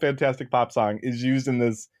actual fantastic pop song is used in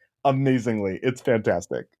this amazingly. It's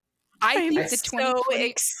fantastic. I think I'm so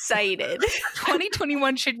excited.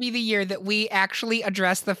 2021 should be the year that we actually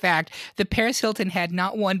address the fact that Paris Hilton had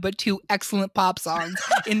not one but two excellent pop songs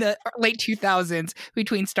in the late 2000s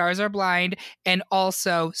between Stars Are Blind and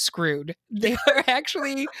also Screwed. They are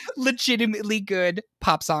actually legitimately good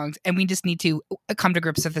pop songs, and we just need to come to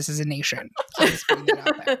grips with this as a nation. So just putting it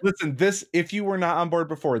out there. Listen, if you were not on board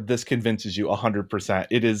before, this convinces you 100%.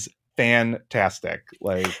 It is fantastic.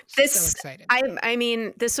 This, so excited. I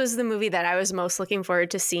mean, this was the movie that I was most looking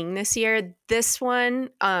forward to seeing this year. This one,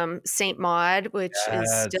 Saint Maud, which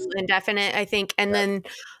is still indefinite, I think, and then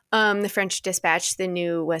The French Dispatch, the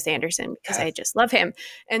new Wes Anderson, because I just love him.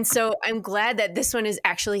 And so I'm glad that this one is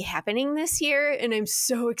actually happening this year, and I'm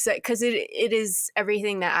so excited because it is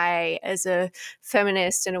everything that I, as a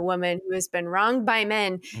feminist and a woman who has been wronged by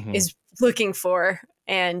men, is looking for.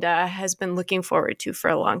 And has been looking forward to for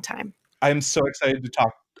a long time. I'm so excited to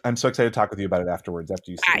talk with you about it afterwards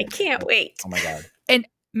after you see it. I can't wait. Oh my God. And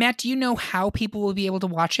Matt, do you know how people will be able to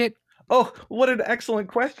watch it? Oh, what an excellent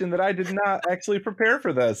question that I did not actually prepare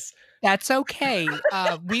for this. That's okay.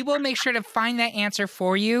 We will make sure to find that answer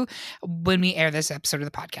for you when we air this episode of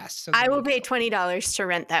the podcast. So I will pay $20 to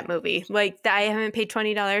rent that movie. Like, I haven't paid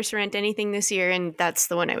 $20 to rent anything this year, and that's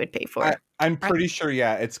the one I would pay for. I'm pretty sure,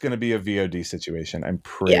 it's going to be a VOD situation. I'm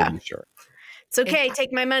pretty sure. It's okay.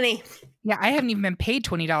 Take my money. Yeah, I haven't even been paid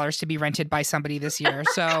 $20 to be rented by somebody this year.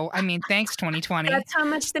 So, I mean, thanks, 2020. That's how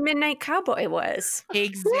much the Midnight Cowboy was.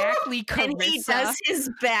 Exactly, Carissa. And he does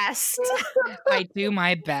his best. I do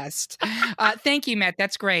my best. Thank you, Matt.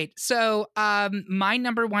 That's great. So my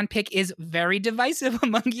number one pick is very divisive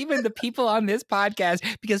among even the people on this podcast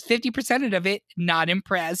because 50% of it, not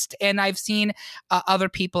impressed. And I've seen other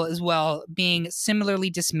people as well being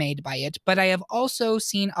similarly dismayed by it. But I have also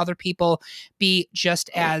seen other people be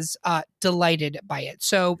just as delighted by it.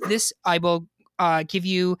 So this, I will give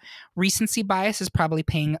you recency bias is probably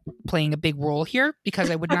playing a big role here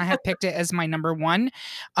because I would not have picked it as my number one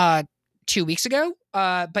 2 weeks ago.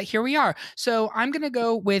 But here we are. So I'm going to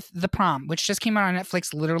go with The Prom, which just came out on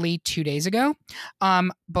Netflix literally 2 days ago.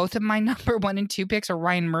 Both of my number 1 and 2 picks are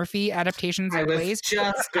Ryan Murphy adaptations of plays. I was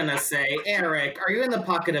just going to say, Eric, are you in the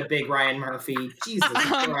pocket of big Ryan Murphy? Jesus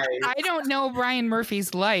Christ. I don't know Ryan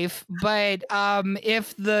Murphy's life, but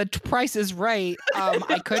if the price is right,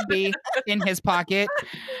 I could be in his pocket.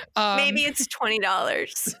 Maybe it's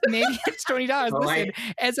 $20. Maybe it's $20. Listen,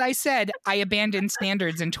 as I said, I abandoned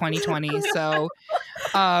standards in 2020. So,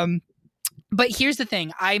 but here's the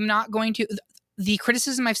thing. I'm not going to, the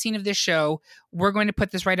criticism I've seen of this show, we're going to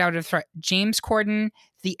put this right out of the threat. James Corden,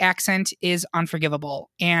 the accent is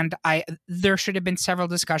unforgivable. And there should have been several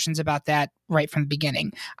discussions about that right from the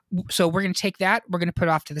beginning. So we're going to take that. We're going to put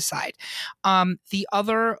it off to the side. The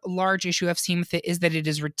other large issue I've seen with it is that it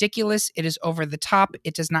is ridiculous. It is over the top.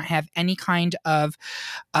 It does not have any kind of,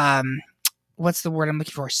 what's the word I'm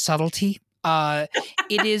looking for? Subtlety.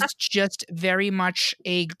 It is just very much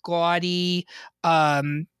a gaudy,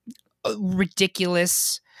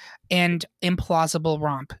 ridiculous and implausible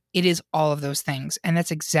romp. It is all of those things, and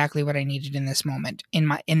that's exactly what I needed in this moment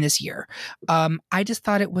in this year. I just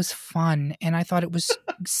thought it was fun, and I thought it was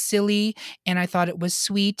silly, and I thought it was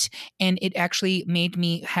sweet, and it actually made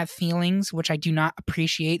me have feelings, which I do not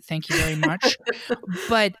appreciate. Thank you very much.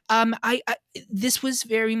 But I this was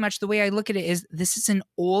very much the way I look at it is this is an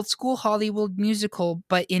old school Hollywood musical,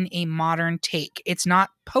 but in a modern take. It's not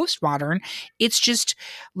postmodern. It's just,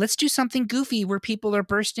 let's do something goofy where people are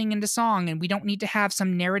bursting into song and we don't need to have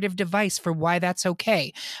some narrative device for why that's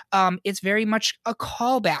okay. It's very much a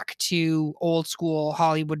callback to old school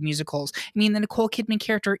Hollywood musicals. I mean, the Nicole Kidman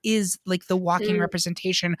character is like the walking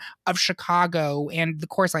representation of Chicago and the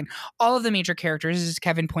chorus line. All of the major characters, as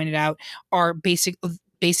Kevin pointed out, are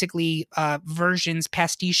basically versions,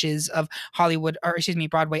 pastiches of Hollywood, or excuse me,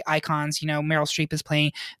 Broadway icons. You know, Meryl Streep is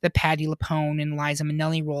playing the Patti LuPone and Liza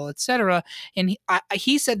Minnelli role, etc. And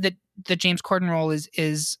he said that the James Corden role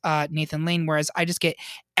is Nathan Lane, whereas I just get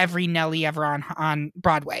every Nelly ever on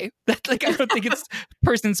Broadway. Like, I don't think it's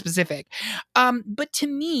person specific. But to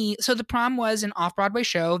me, so The Prom was an off-Broadway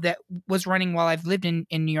show that was running while I've lived in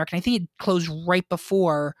New York, and I think it closed right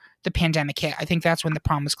before the pandemic hit. I think that's when The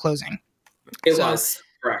Prom was closing. It was.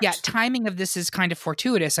 Correct. Yeah, timing of this is kind of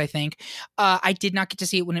fortuitous, I think. I did not get to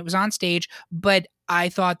see it when it was on stage, but I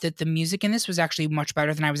thought that the music in this was actually much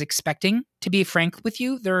better than I was expecting. To be frank with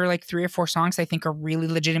you, there are like 3 or 4 songs I think are really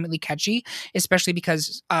legitimately catchy, especially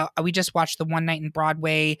because we just watched the One Night in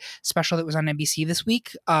Broadway special that was on NBC this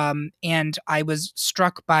week, and I was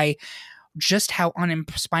struck by just how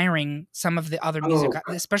uninspiring some of the other music,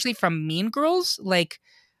 especially from Mean Girls, like...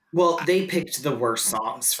 Well, they picked the worst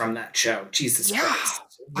songs from that show. Jesus Christ.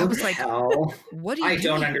 I was like, hell? What are you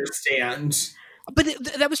doing? Don't understand. But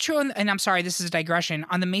that was true. And I'm sorry, this is a digression.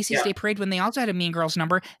 On the Macy's Day Parade, when they also had a Mean Girls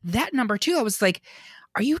number, that number too, I was like,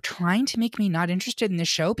 are you trying to make me not interested in this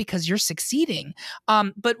show because you're succeeding?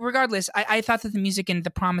 But regardless, I thought that the music in The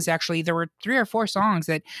Prom is actually, there were 3 or 4 songs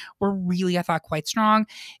that were really, I thought, quite strong.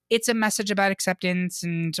 It's a message about acceptance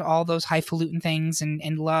and all those highfalutin things and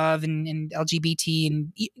love and LGBT.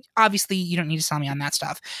 And obviously, you don't need to sell me on that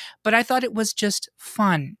stuff. But I thought it was just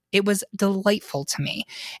fun. It was delightful to me.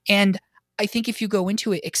 And I think if you go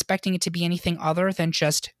into it expecting it to be anything other than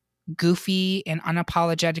just goofy and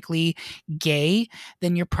unapologetically gay,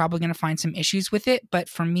 then you're probably going to find some issues with it. But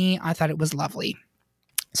for me, I thought it was lovely.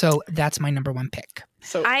 So that's my number 1 pick.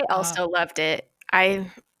 So I also loved it.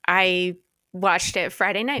 I watched it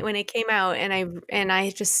Friday night when it came out, and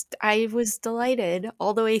I was delighted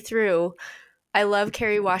all the way through. I love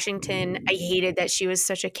Kerry Washington. I hated that she was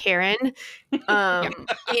such a Karen,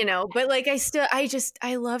 you know, but like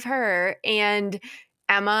I love her. And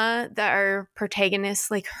Emma, our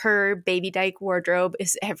protagonist, like her baby dyke wardrobe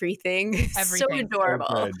is everything. So Everything. adorable.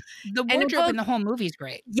 So good. The And wardrobe Nicole- in the whole movie is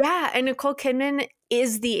great. Yeah, and Nicole Kidman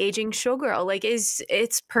is the aging showgirl. Like, it's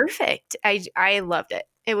perfect. I loved it.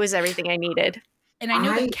 It was everything I needed. And I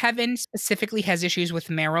know I- that Kevin specifically has issues with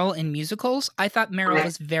Meryl in musicals. I thought Meryl Right.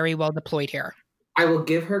 was very well deployed here. I will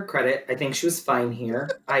give her credit. I think she was fine here.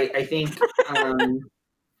 I think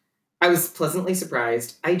I was pleasantly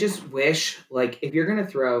surprised. I just wish, like, if you're gonna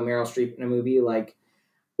throw Meryl Streep in a movie, like,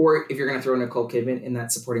 or if you're gonna throw Nicole Kidman in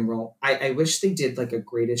that supporting role, I wish they did like a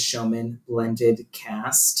Greatest Showman blended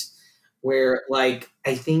cast, where, like,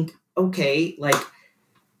 I think, okay, like,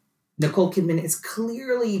 Nicole Kidman is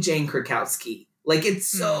clearly Jane Krakowski. Like, it's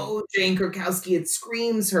so Jane Krakowski, it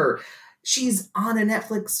screams her. She's on a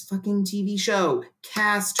Netflix fucking TV show.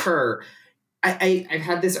 Cast her. I've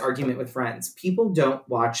had this argument with friends. People don't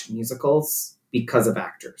watch musicals because of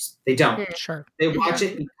actors. They don't. Sure. They watch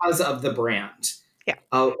it because of the brand. Yeah.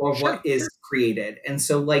 Or Sure. what is created. And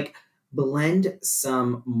so, like, blend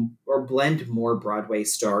more Broadway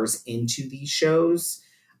stars into these shows.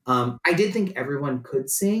 I did think everyone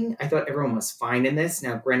could sing. I thought everyone was fine in this.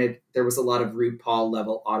 Now, granted, there was a lot of RuPaul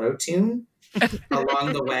level auto-tune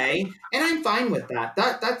along the way, and I'm fine with that.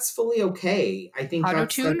 That's fully okay. I think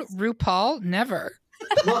Auto-tune, that's RuPaul, never.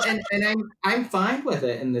 well, and I'm fine with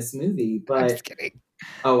it in this movie. I'm But just kidding.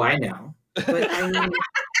 oh, I know. But I mean,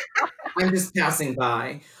 I'm just passing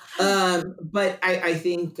by. But I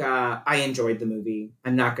think I enjoyed the movie.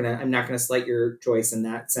 I'm not gonna slight your choice in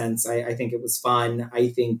that sense. I think it was fun. I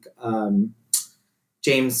think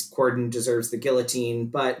James Corden deserves the guillotine,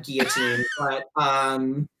 but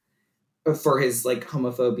for his, like,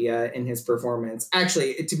 homophobia in his performance.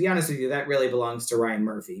 Actually, to be honest with you, that really belongs to Ryan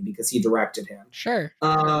Murphy because he directed him. Sure.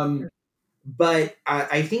 But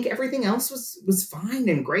I think everything else was fine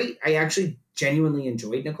and great. I actually genuinely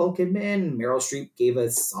enjoyed Nicole Kidman. Meryl Streep gave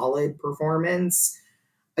a solid performance.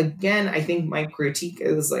 Again, I think my critique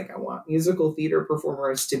is, like, I want musical theater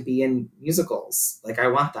performers to be in musicals. Like, I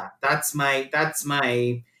want that. That's my,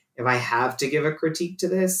 if I have to give a critique to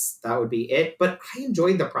this, that would be it. But I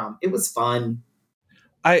enjoyed the prom. It was fun.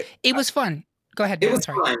 It was fun. Go ahead. It Dan, was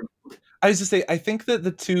sorry. fun. I was to say, I think that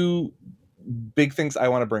the two big things I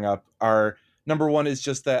want to bring up are, number one is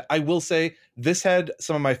just that I will say this had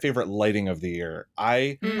some of my favorite lighting of the year.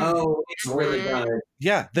 Oh, it's really good.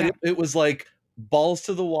 It was like balls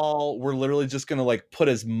to the wall. We're literally just going to, like, put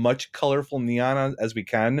as much colorful neon on as we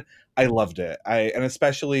can. I loved it. And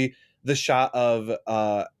especially the shot of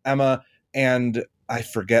Emma and I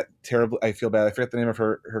forget terribly. I feel bad. I forget the name of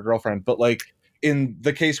her girlfriend, but, like, in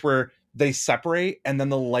the case where they separate and then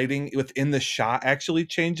the lighting within the shot actually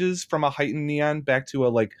changes from a heightened neon back to a,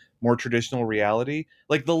 like, more traditional reality.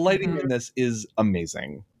 Like, the lighting in this is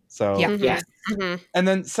amazing. So Yeah. Yes. and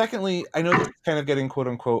then secondly, I know this is kind of getting quote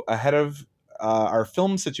unquote ahead of our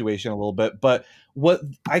film situation a little bit, but what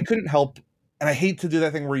I couldn't help, and I hate to do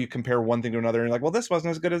that thing where you compare one thing to another and you're like, well, this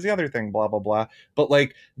wasn't as good as the other thing, blah, blah, blah. But,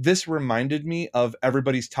 like, this reminded me of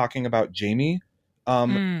Everybody's Talking About Jamie.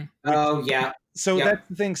 Oh, yeah. So Yeah. that's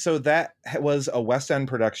the thing. So that was a West End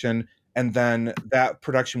production, and then that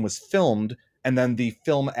production was filmed, and then the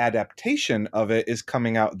film adaptation of it is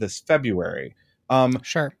coming out this February.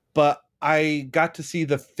 Sure. But I got to see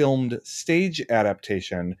the filmed stage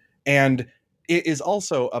adaptation, and it is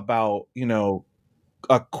also about, you know,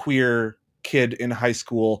 a queer kid in high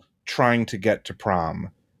school trying to get to prom.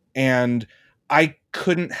 And I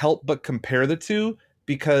couldn't help but compare the two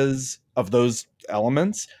because of those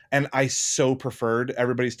elements. And I so preferred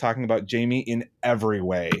Everybody's Talking About Jamie in every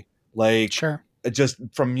way. Like, Sure. just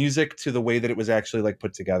from music to the way that it was actually, like,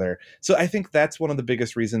 put together. So I think that's one of the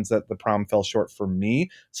biggest reasons that the prom fell short for me.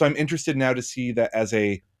 So I'm interested now to see that as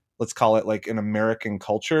a, let's call it, like, an American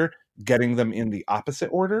culture, getting them in the opposite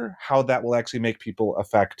order, how that will actually make people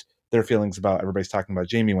affect their feelings about Everybody's Talking About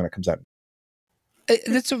Jamie when it comes out.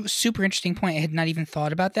 That's a super interesting point. I had not even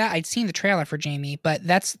thought about that. I'd seen the trailer for Jamie, but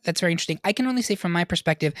that's very interesting. I can only say from my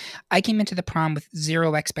perspective, I came into the prom with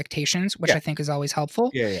zero expectations, which Yeah. I think is always helpful.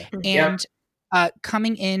 Yeah. And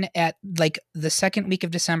coming in at, like, the second week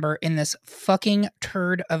of December in this fucking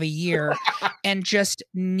turd of a year and just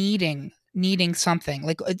needing something,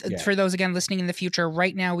 like, for those, again, listening in the future,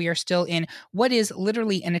 right now we are still in what is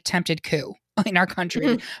literally an attempted coup in our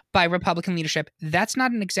country by Republican leadership. That's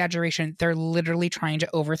not an exaggeration. They're literally trying to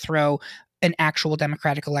overthrow an actual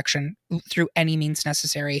democratic election through any means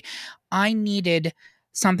necessary. I needed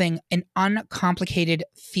something, an uncomplicated,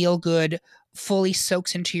 feel good, fully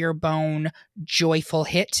soaks into your bone, joyful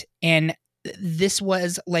hit. And this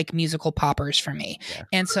was like musical poppers for me. Yeah.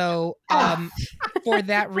 And so for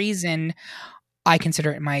that reason, I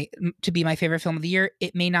consider it to be my favorite film of the year.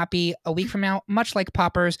 It may not be a week from now, much like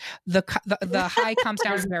Poppers. The high comes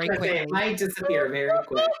down very quickly. It might disappear very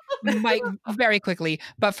quick. Very quickly.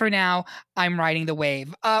 But for now, I'm riding the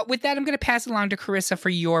wave. With that, I'm going to pass it along to Carissa for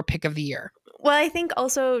your pick of the year. Well, I think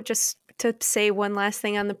also just to say one last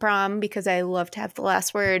thing on The Prom, because I love to have the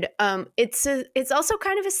last word. It's also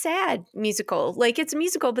kind of a sad musical. Like, it's a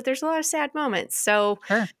musical, but there's a lot of sad moments. So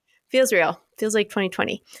Sure. Feels real. Feels like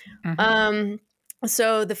 2020. Mhm.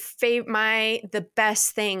 So the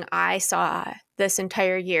best thing I saw this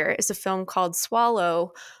entire year is a film called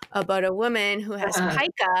Swallow, about a woman who has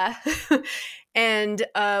pica, and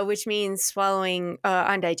which means swallowing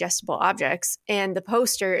undigestible objects. And the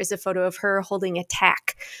poster is a photo of her holding a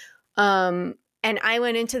tack. And I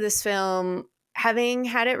went into this film having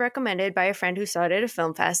had it recommended by a friend who saw it at a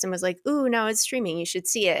film fest and was like, ooh, now it's streaming, you should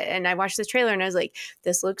see it. And I watched the trailer and I was like,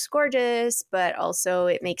 this looks gorgeous, but also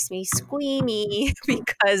it makes me squeamy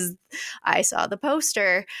because I saw the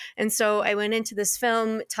poster. And so I went into this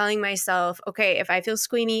film telling myself, okay, if I feel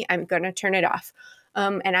squeamy, I'm going to turn it off.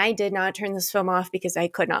 And I did not turn this film off because I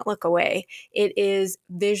could not look away. It is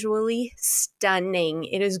visually stunning.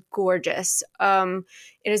 It is gorgeous. It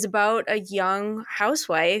is about a young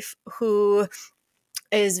housewife who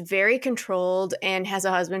is very controlled and has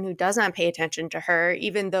a husband who does not pay attention to her,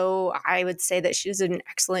 even though I would say that she does an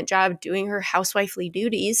excellent job doing her housewifely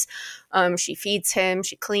duties. She feeds him,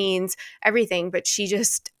 she cleans, everything, but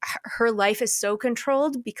her life is so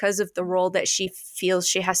controlled because of the role that she feels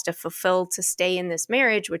she has to fulfill to stay in this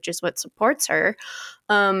marriage, which is what supports her.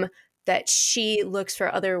 That she looks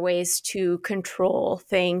for other ways to control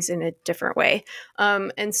things in a different way.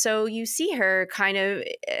 And so you see her kind of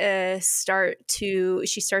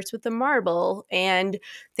she starts with the marble and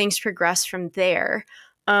things progress from there.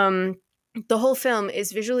 The whole film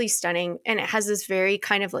is visually stunning and it has this very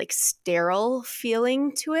kind of like sterile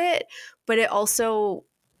feeling to it, but it also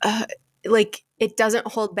it doesn't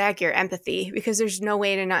hold back your empathy because there's no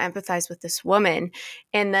way to not empathize with this woman.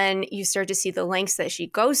 And then you start to see the lengths that she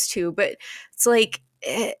goes to, but it's like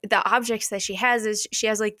the objects that she has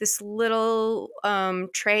like this little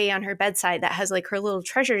tray on her bedside that has like her little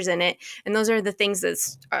treasures in it. And those are the things that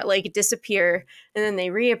are like disappear and then they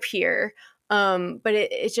reappear. But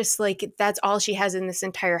it's just like, that's all she has in this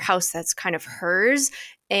entire house. That's kind of hers.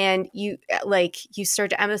 And you start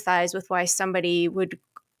to empathize with why somebody would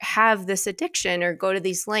have this addiction or go to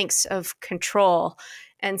these lengths of control.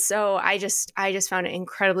 And so I just found it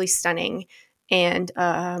incredibly stunning and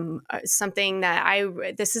something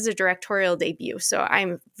that this is a directorial debut. So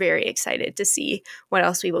I'm very excited to see what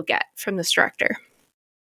else we will get from this director.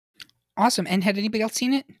 Awesome. And had anybody else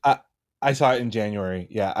seen it? I saw it in January.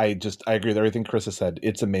 Yeah, I agree with everything Carissa said.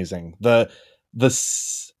 It's amazing.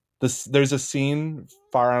 There's a scene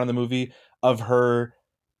far on in the movie of her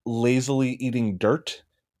lazily eating dirt.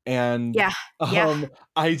 And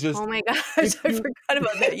I just, oh my gosh, I forgot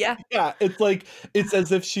about that. Yeah. Yeah. It's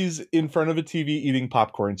as if she's in front of a TV eating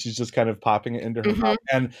popcorn. She's just kind of popping it into her mouth.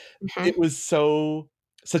 And it was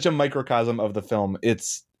such a microcosm of the film.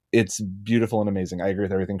 It's beautiful and amazing. I agree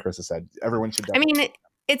with everything Carissa said. Everyone should definitely.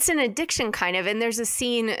 It's an addiction kind of, and there's a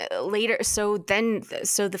scene later. So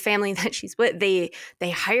the family that she's with, they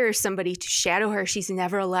hire somebody to shadow her. She's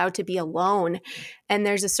never allowed to be alone. And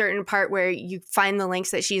there's a certain part where you find the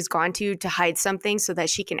links that she's gone to hide something so that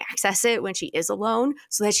she can access it when she is alone,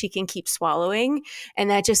 so that she can keep swallowing. And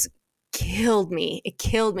that just killed me. It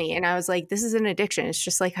killed me. And I was like, this is an addiction. It's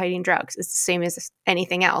just like hiding drugs. It's the same as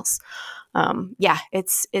anything else.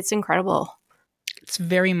 It's incredible. It's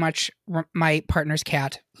very much my partner's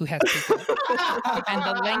cat who has pica. And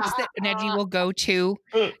the lengths that Neji will go to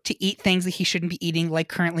eat things that he shouldn't be eating, like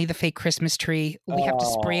currently the fake Christmas tree. We have to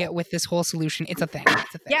spray it with this whole solution. It's a thing.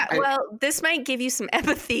 Yeah, well, this might give you some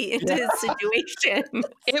empathy into his situation.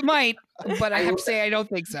 It might, but I have to say I don't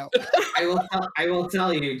think so. I will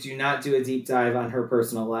tell you, do not do a deep dive on her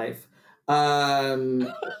personal life.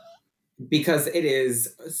 Because it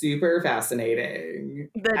is super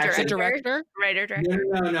fascinating. The director? Writer, director?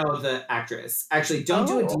 No, the actress. Actually, don't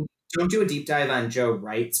do a deep dive on Joe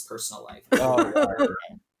Wright's personal life.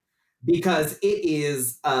 Because it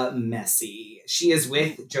is messy. She is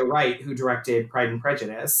with Joe Wright, who directed Pride and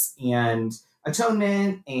Prejudice and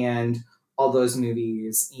Atonement and all those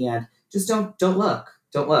movies. And just don't look.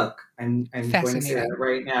 Don't look. I'm going to say that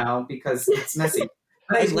right now because it's messy.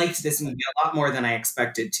 But I liked this movie a lot more than I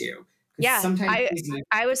expected to. Yeah,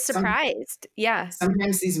 I was surprised.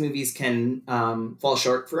 Sometimes these movies can fall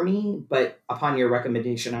short for me, but upon your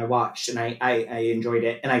recommendation, I watched and I enjoyed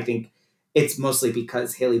it, and I think it's mostly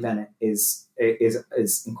because Haley Bennett is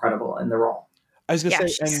incredible in the role. I was gonna Yeah, say,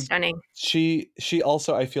 she's and stunning. she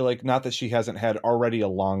also, I feel like, not that she hasn't had already a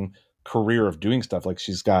long career of doing stuff. Like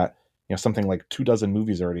she's got, something like 24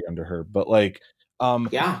 movies already under her. But like,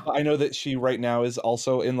 Yeah. I know that she right now is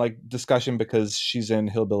also in like discussion because she's in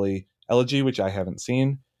Hillbilly Elegy, which I haven't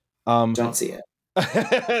seen. Don't see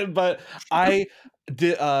it. But I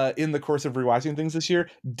did, in the course of rewatching things this year,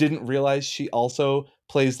 didn't realize she also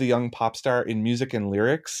plays the young pop star in Music and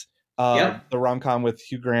Lyrics, Yep. the rom-com with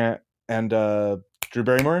Hugh Grant and Drew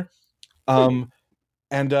Barrymore.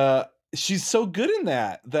 And she's so good in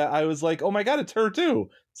that I was like, oh my God, it's her too.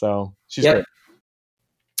 So she's Yep. great.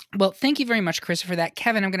 Well, thank you very much, Chris, for that.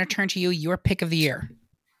 Kevin, I'm going to turn to you. Your pick of the year.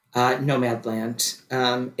 Nomadland.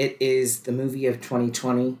 It is the movie of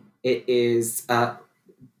 2020. It is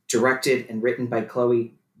directed and written by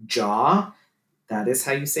Chloe Zhao. That is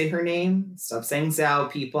how you say her name. Stop saying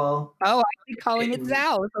Zhao, people. Oh, I keep calling it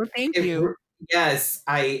Zhao, so thank you. Yes,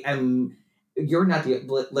 I am. You're not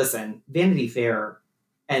the. Listen, Vanity Fair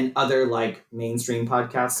and other like mainstream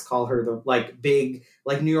podcasts call her the like big,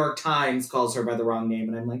 like New York Times calls her by the wrong name.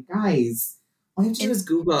 And I'm like, guys, all you have to do is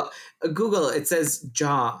Google. Google, it says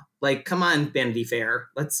Jaw. Like, come on, Vanity Fair.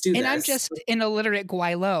 Let's do this. And I'm just an illiterate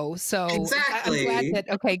Guaylo, so exactly. I'm glad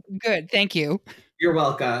that, okay, good. Thank you. You're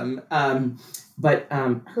welcome. But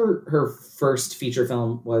her first feature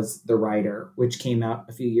film was The Rider, which came out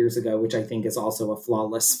a few years ago, which I think is also a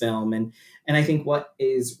flawless film. And I think what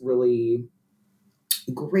is really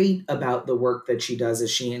great about the work that she does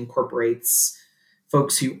is she incorporates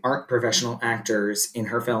folks who aren't professional actors in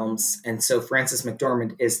her films. And so Frances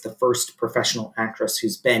McDormand is the first professional actress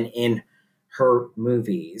who's been in her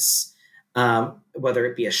movies, whether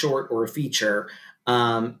it be a short or a feature.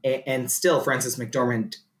 And still Frances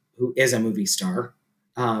McDormand, who is a movie star,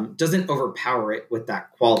 doesn't overpower it with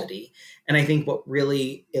that quality. And I think what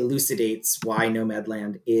really elucidates why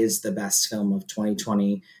Nomadland is the best film of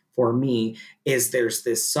 2020 for me is there's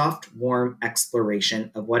this soft, warm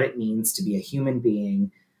exploration of what it means to be a human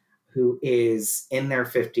being who is in their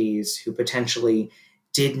 50s, who potentially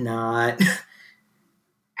did not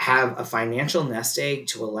have a financial nest egg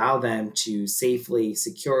to allow them to safely,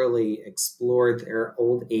 securely explore their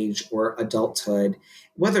old age or adulthood,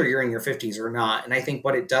 whether you're in your 50s or not. And I think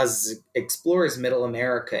what it does is it explores middle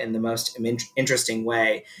America in the most interesting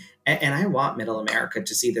way. And I want middle America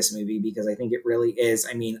to see this movie because I think it really is.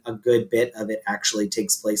 I mean, a good bit of it actually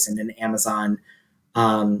takes place in an Amazon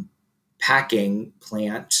packing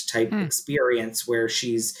plant type experience where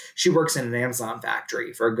she works in an Amazon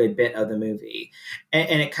factory for a good bit of the movie.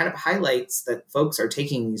 And it kind of highlights that folks are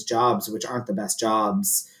taking these jobs, which aren't the best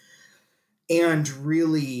jobs, and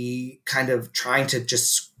really kind of trying to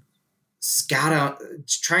just scout out,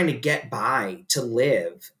 trying to get by to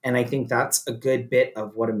live. And I think that's a good bit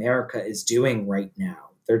of what America is doing right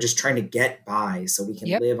now. They're just trying to get by so we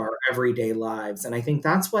can live our everyday lives. And I think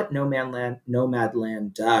that's what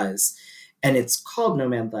Nomadland does. And it's called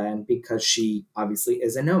Nomadland because she obviously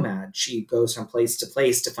is a nomad. She goes from place to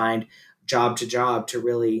place to find job to job to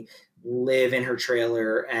really live in her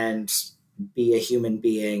trailer and be a human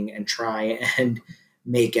being and try and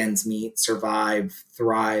make ends meet, survive,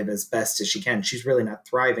 thrive as best as she can. She's really not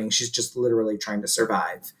thriving. She's just literally trying to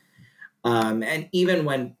survive. And even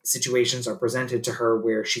when situations are presented to her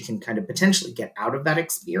where she can kind of potentially get out of that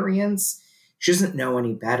experience, she doesn't know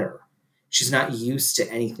any better. She's not used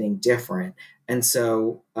to anything different. And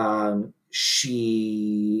so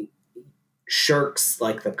she shirks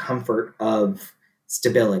like the comfort of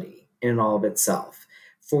stability in and all of itself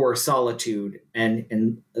for solitude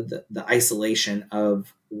and the isolation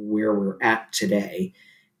of where we're at today.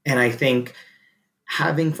 And I think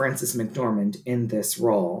having Frances McDormand in this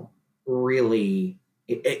role really,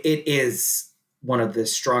 it is one of the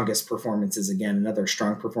strongest performances. Again, another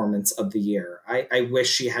strong performance of the year. I wish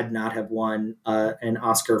she had not have won an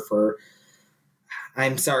Oscar for,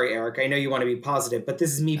 I'm sorry, Eric, I know you want to be positive, but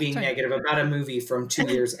this is me being negative about a movie from a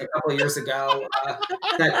couple of years ago.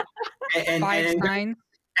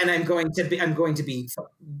 And I'm going to be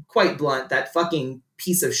quite blunt. That fucking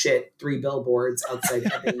piece of shit, 3 Billboards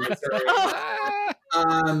Outside Ebbing, Missouri.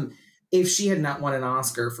 If she had not won an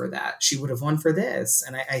Oscar for that, she would have won for this.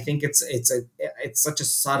 And I think it's such a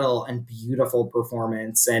subtle and beautiful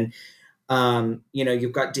performance. And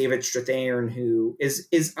you've got David Strathairn, who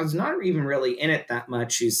is not even really in it that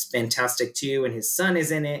much. He's fantastic too, and his son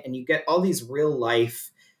is in it. And you get all these real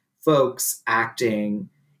life folks acting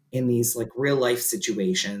in these like real life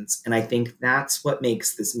situations. And I think that's what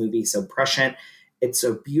makes this movie so prescient. It's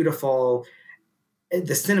so beautiful. The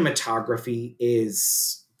cinematography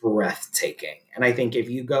is breathtaking. And I think if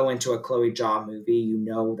you go into a Chloe Zhao movie, you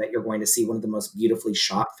know that you're going to see one of the most beautifully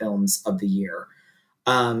shot films of the year.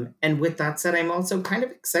 And with that said, I'm also kind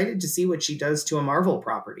of excited to see what she does to a Marvel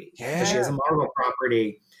property. Because she has a Marvel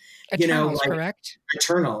property, Eternals, correct?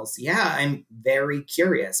 Eternals. Yeah, I'm very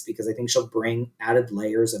curious because I think she'll bring added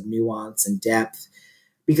layers of nuance and depth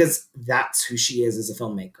because that's who she is as a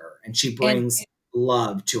filmmaker. And she brings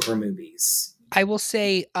love to her movies. I will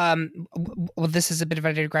say, well, this is a bit of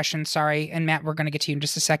a digression, sorry. And Matt, we're going to get to you in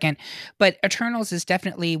just a second. But Eternals is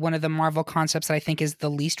definitely one of the Marvel concepts that I think is the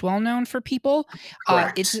least well-known for people.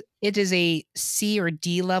 Correct. It is a C or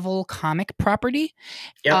D level comic property.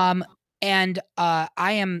 Yep. And I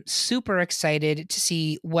am super excited to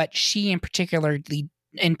see what she in particular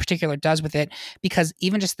does with it, because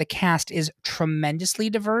even just the cast is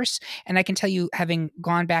tremendously diverse. And I can tell you, having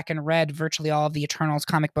gone back and read virtually all of the Eternals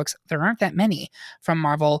comic books, there aren't that many from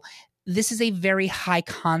Marvel. This is a very high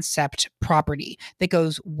concept property that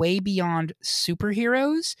goes way beyond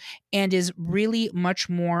superheroes and is really much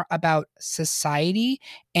more about society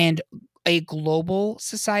and a global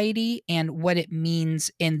society and what it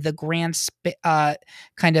means in the grand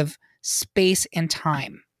kind of space and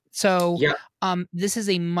time. So this is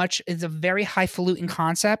it's a very highfalutin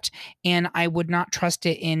concept, and I would not trust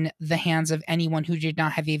it in the hands of anyone who did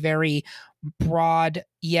not have a very broad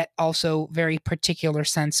yet also very particular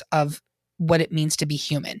sense of what it means to be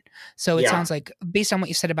human. So it sounds like, based on what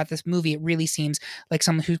you said about this movie, it really seems like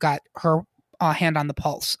someone who's got her hand on the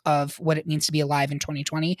pulse of what it means to be alive in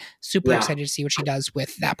 2020. Super excited to see what she does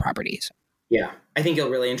with that property. Yeah, I think you'll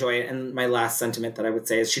really enjoy it. And my last sentiment that I would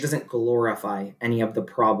say is she doesn't glorify any of the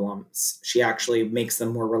problems. She actually makes them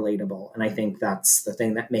more relatable. And I think that's the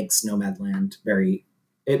thing that makes Nomadland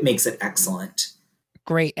it makes it excellent.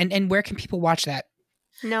 Great. And where can people watch that?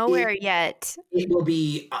 Nowhere yet. It will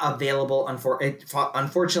be available.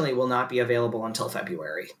 Unfortunately, it will not be available until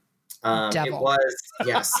February. It was.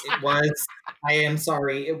 I am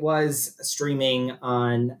sorry. It was streaming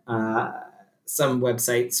on some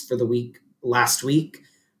websites for the last week,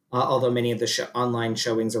 although many of the online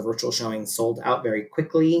showings or virtual showings sold out very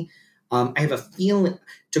quickly. I have a feeling,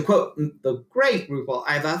 to quote the great RuPaul,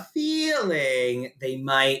 I have a feeling they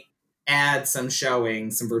might add some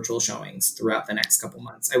virtual showings throughout the next couple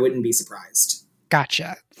months. I wouldn't be surprised.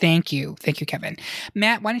 Gotcha. Thank you. Thank you, Kevin.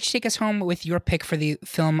 Matt, why don't you take us home with your pick for the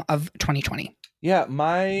film of 2020? Yeah,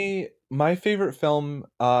 my favorite film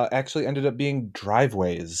actually ended up being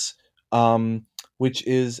Driveways, which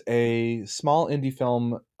is a small indie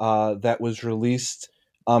film that was released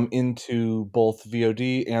into both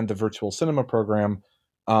VOD and the virtual cinema program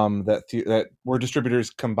that where distributors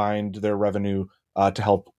combined their revenue to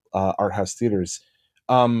help art house theaters.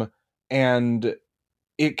 And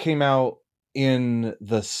it came out in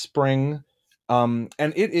the spring, and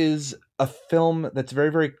it is a film that's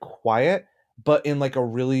very, very quiet, but in like a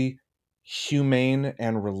really humane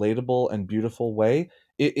and relatable and beautiful way.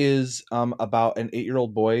 It is about an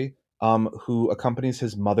 8-year-old boy who accompanies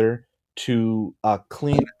his mother to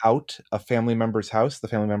clean out a family member's house. The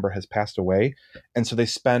family member has passed away, and so they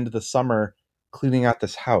spend the summer cleaning out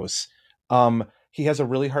this house. He has a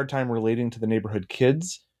really hard time relating to the neighborhood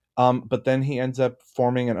kids, but then he ends up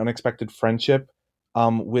forming an unexpected friendship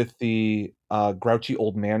with the grouchy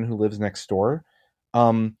old man who lives next door.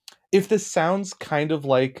 If this sounds kind of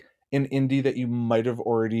like an indie that you might have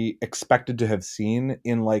already expected to have seen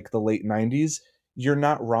in like the late 90s, you're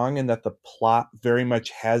not wrong in that the plot very much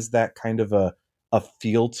has that kind of a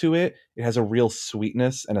feel to it. It has a real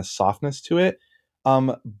sweetness and a softness to it.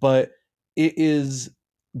 But it is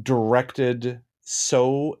directed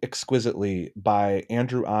so exquisitely by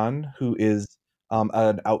Andrew Ahn, who is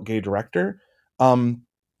an out gay director. And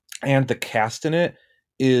the cast in it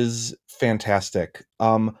is fantastic.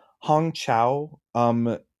 Hong Chow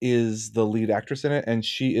is the lead actress in it, and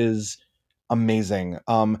she is amazing.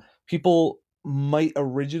 People might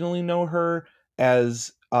originally know her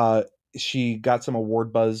as she got some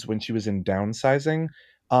award buzz when she was in Downsizing,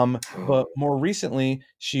 but more recently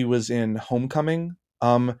she was in Homecoming,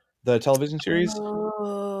 the television series.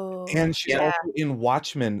 And she's also in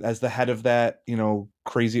Watchmen as the head of that,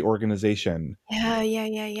 crazy organization.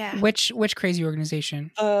 Yeah. Which crazy organization?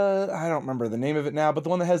 I don't remember the name of it now, but the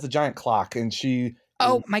one that has the giant clock, and she.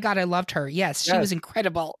 Oh my God, I loved her. Yes, she was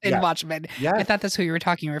incredible in Watchmen. Yes. I thought that's who you were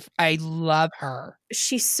talking about. I love her.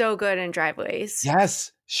 She's so good in Driveways.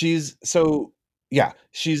 Yes, she's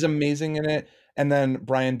amazing in it. And then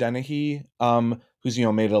Brian Dennehy, who's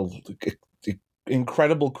made a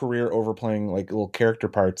incredible career overplaying like little character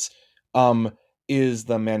parts, is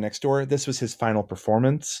the man next door. This was his final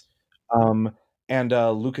performance, And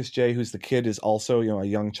Lucas J, who's the kid, is also, a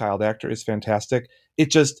young child actor, is fantastic.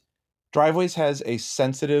 It just, Driveways has a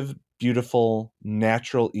sensitive, beautiful,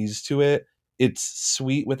 natural ease to it. It's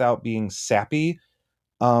sweet without being sappy.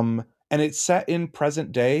 And it's set in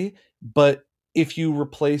present day, but if you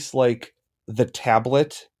replace like the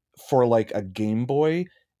tablet for like a Game Boy,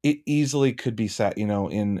 it easily could be set,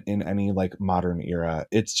 in any like modern era.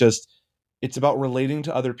 It's about relating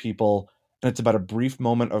to other people, and it's about a brief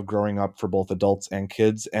moment of growing up for both adults and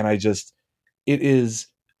kids. And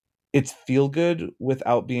it's feel good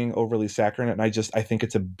without being overly saccharine. And I think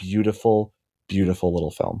it's a beautiful, beautiful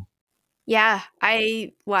little film. Yeah,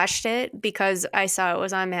 I watched it because I saw it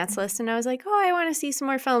was on Matt's list, and I was like, oh, I want to see some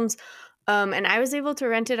more films. And I was able to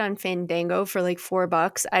rent it on Fandango for like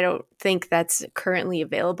 $4. I don't think that's currently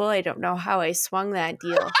available. I don't know how I swung that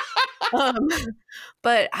deal.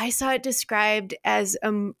 But I saw it described as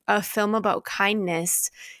a film about kindness,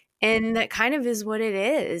 and that kind of is what it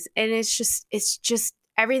is. And it's just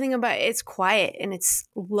everything about it. It's quiet and it's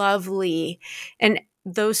lovely. And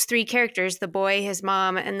those three characters, the boy, his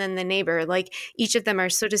mom, and then the neighbor, like each of them are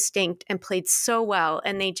so distinct and played so well.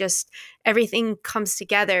 And everything comes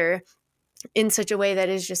together in such a way that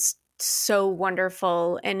is just so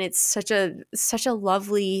wonderful. And it's such a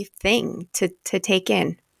lovely thing to take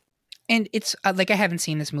in. And it's like, I haven't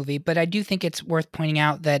seen this movie, but I do think it's worth pointing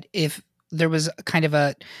out that if there was kind of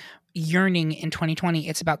a yearning in 2020,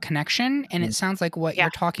 it's about connection. And it sounds like what you're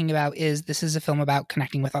talking about is this is a film about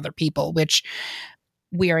connecting with other people, which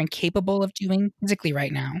we are incapable of doing physically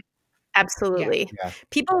right now. Absolutely. Yeah.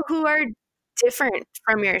 People who are different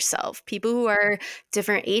from yourself, people who are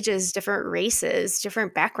different ages, different races,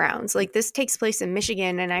 different backgrounds. Like this takes place in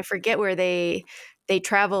Michigan, and I forget where they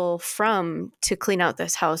travel from to clean out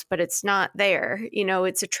this house, but it's not there.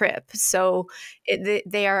 It's a trip. So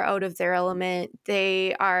they are out of their element.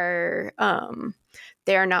 They are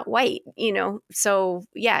not white, So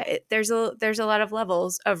yeah, there's a lot of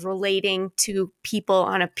levels of relating to people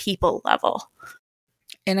on a people level.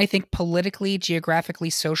 And I think politically,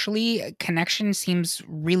 geographically, socially, connection seems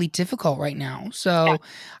really difficult right now. So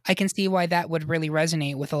I can see why that would really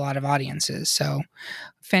resonate with a lot of audiences. So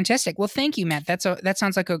fantastic. Well, thank you, Matt. That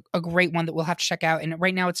sounds like a great one that we'll have to check out. And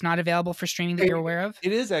right now it's not available for streaming that you're aware of?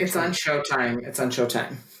 It is actually. It's on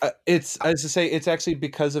Showtime. It's, as I say, it's actually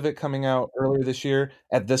because of it coming out earlier this year.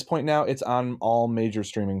 At this point now, it's on all major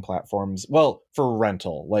streaming platforms. Well, for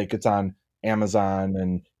rental. Like it's on Amazon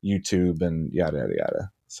and YouTube and yada, yada,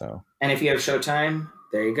 yada. So, and if you have Showtime,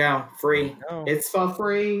 there you go. Free. It's for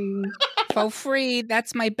free. For free.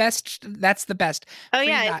 That's my best. That's the best. Oh, free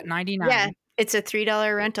yeah. $99. Yeah. It's a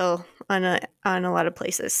 $3 rental on a lot of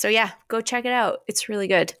places. So yeah, go check it out. It's really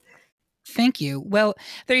good. Thank you. Well,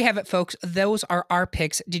 there you have it, folks. Those are our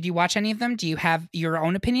picks. Did you watch any of them? Do you have your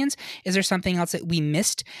own opinions? Is there something else that we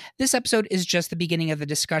missed? This episode is just the beginning of the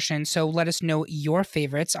discussion, so let us know your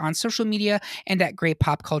favorites on social media and at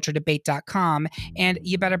greatpopculturedebate.com. And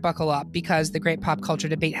you better buckle up because the Great Pop Culture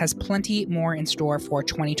Debate has plenty more in store for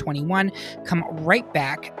 2021. Come right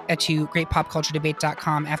back to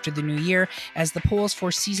greatpopculturedebate.com after the new year, as the polls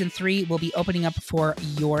for season 3 will be opening up for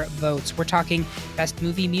your votes. We're talking Best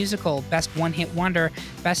Movie Musical, Best One-Hit Wonder,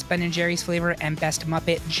 Best Ben & Jerry's Flavor, and Best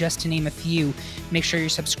Muppet, just to name a few. Make sure you're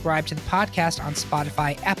subscribed to the podcast on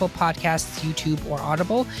Spotify, Apple Podcasts, YouTube, or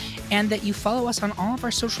Audible, and that you follow us on all of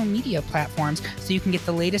our social media platforms so you can get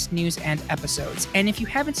the latest news and episodes. And if you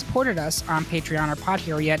haven't supported us on Patreon or Pod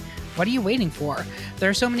Hero yet, what are you waiting for? There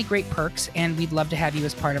are so many great perks, and we'd love to have you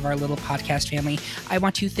as part of our little podcast family. I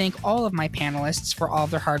want to thank all of my panelists for all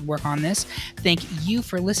of their hard work on this. Thank you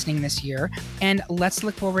for listening this year, and let's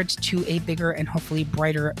look forward to a bigger and hopefully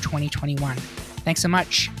brighter 2021. Thanks so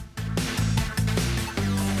much.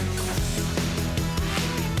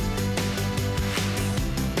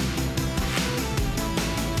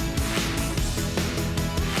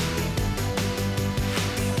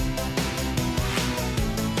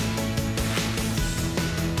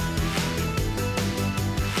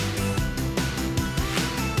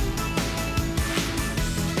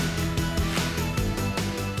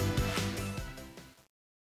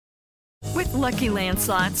 Lucky Land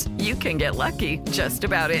Slots, you can get lucky just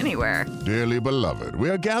about anywhere. Dearly beloved, we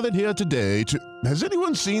are gathered here today to... Has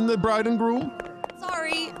anyone seen the bride and groom?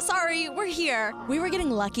 Sorry, we're here. We were getting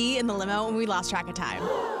lucky in the limo and we lost track of time.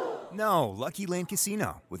 No, Lucky Land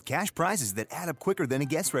Casino, with cash prizes that add up quicker than a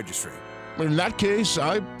guest registry. In that case,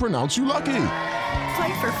 I pronounce you lucky.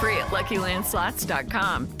 Play for free at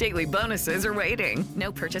LuckyLandSlots.com. Daily bonuses are waiting.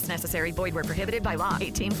 No purchase necessary. Void where prohibited by law.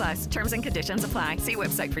 18+. Terms and conditions apply. See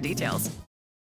website for details.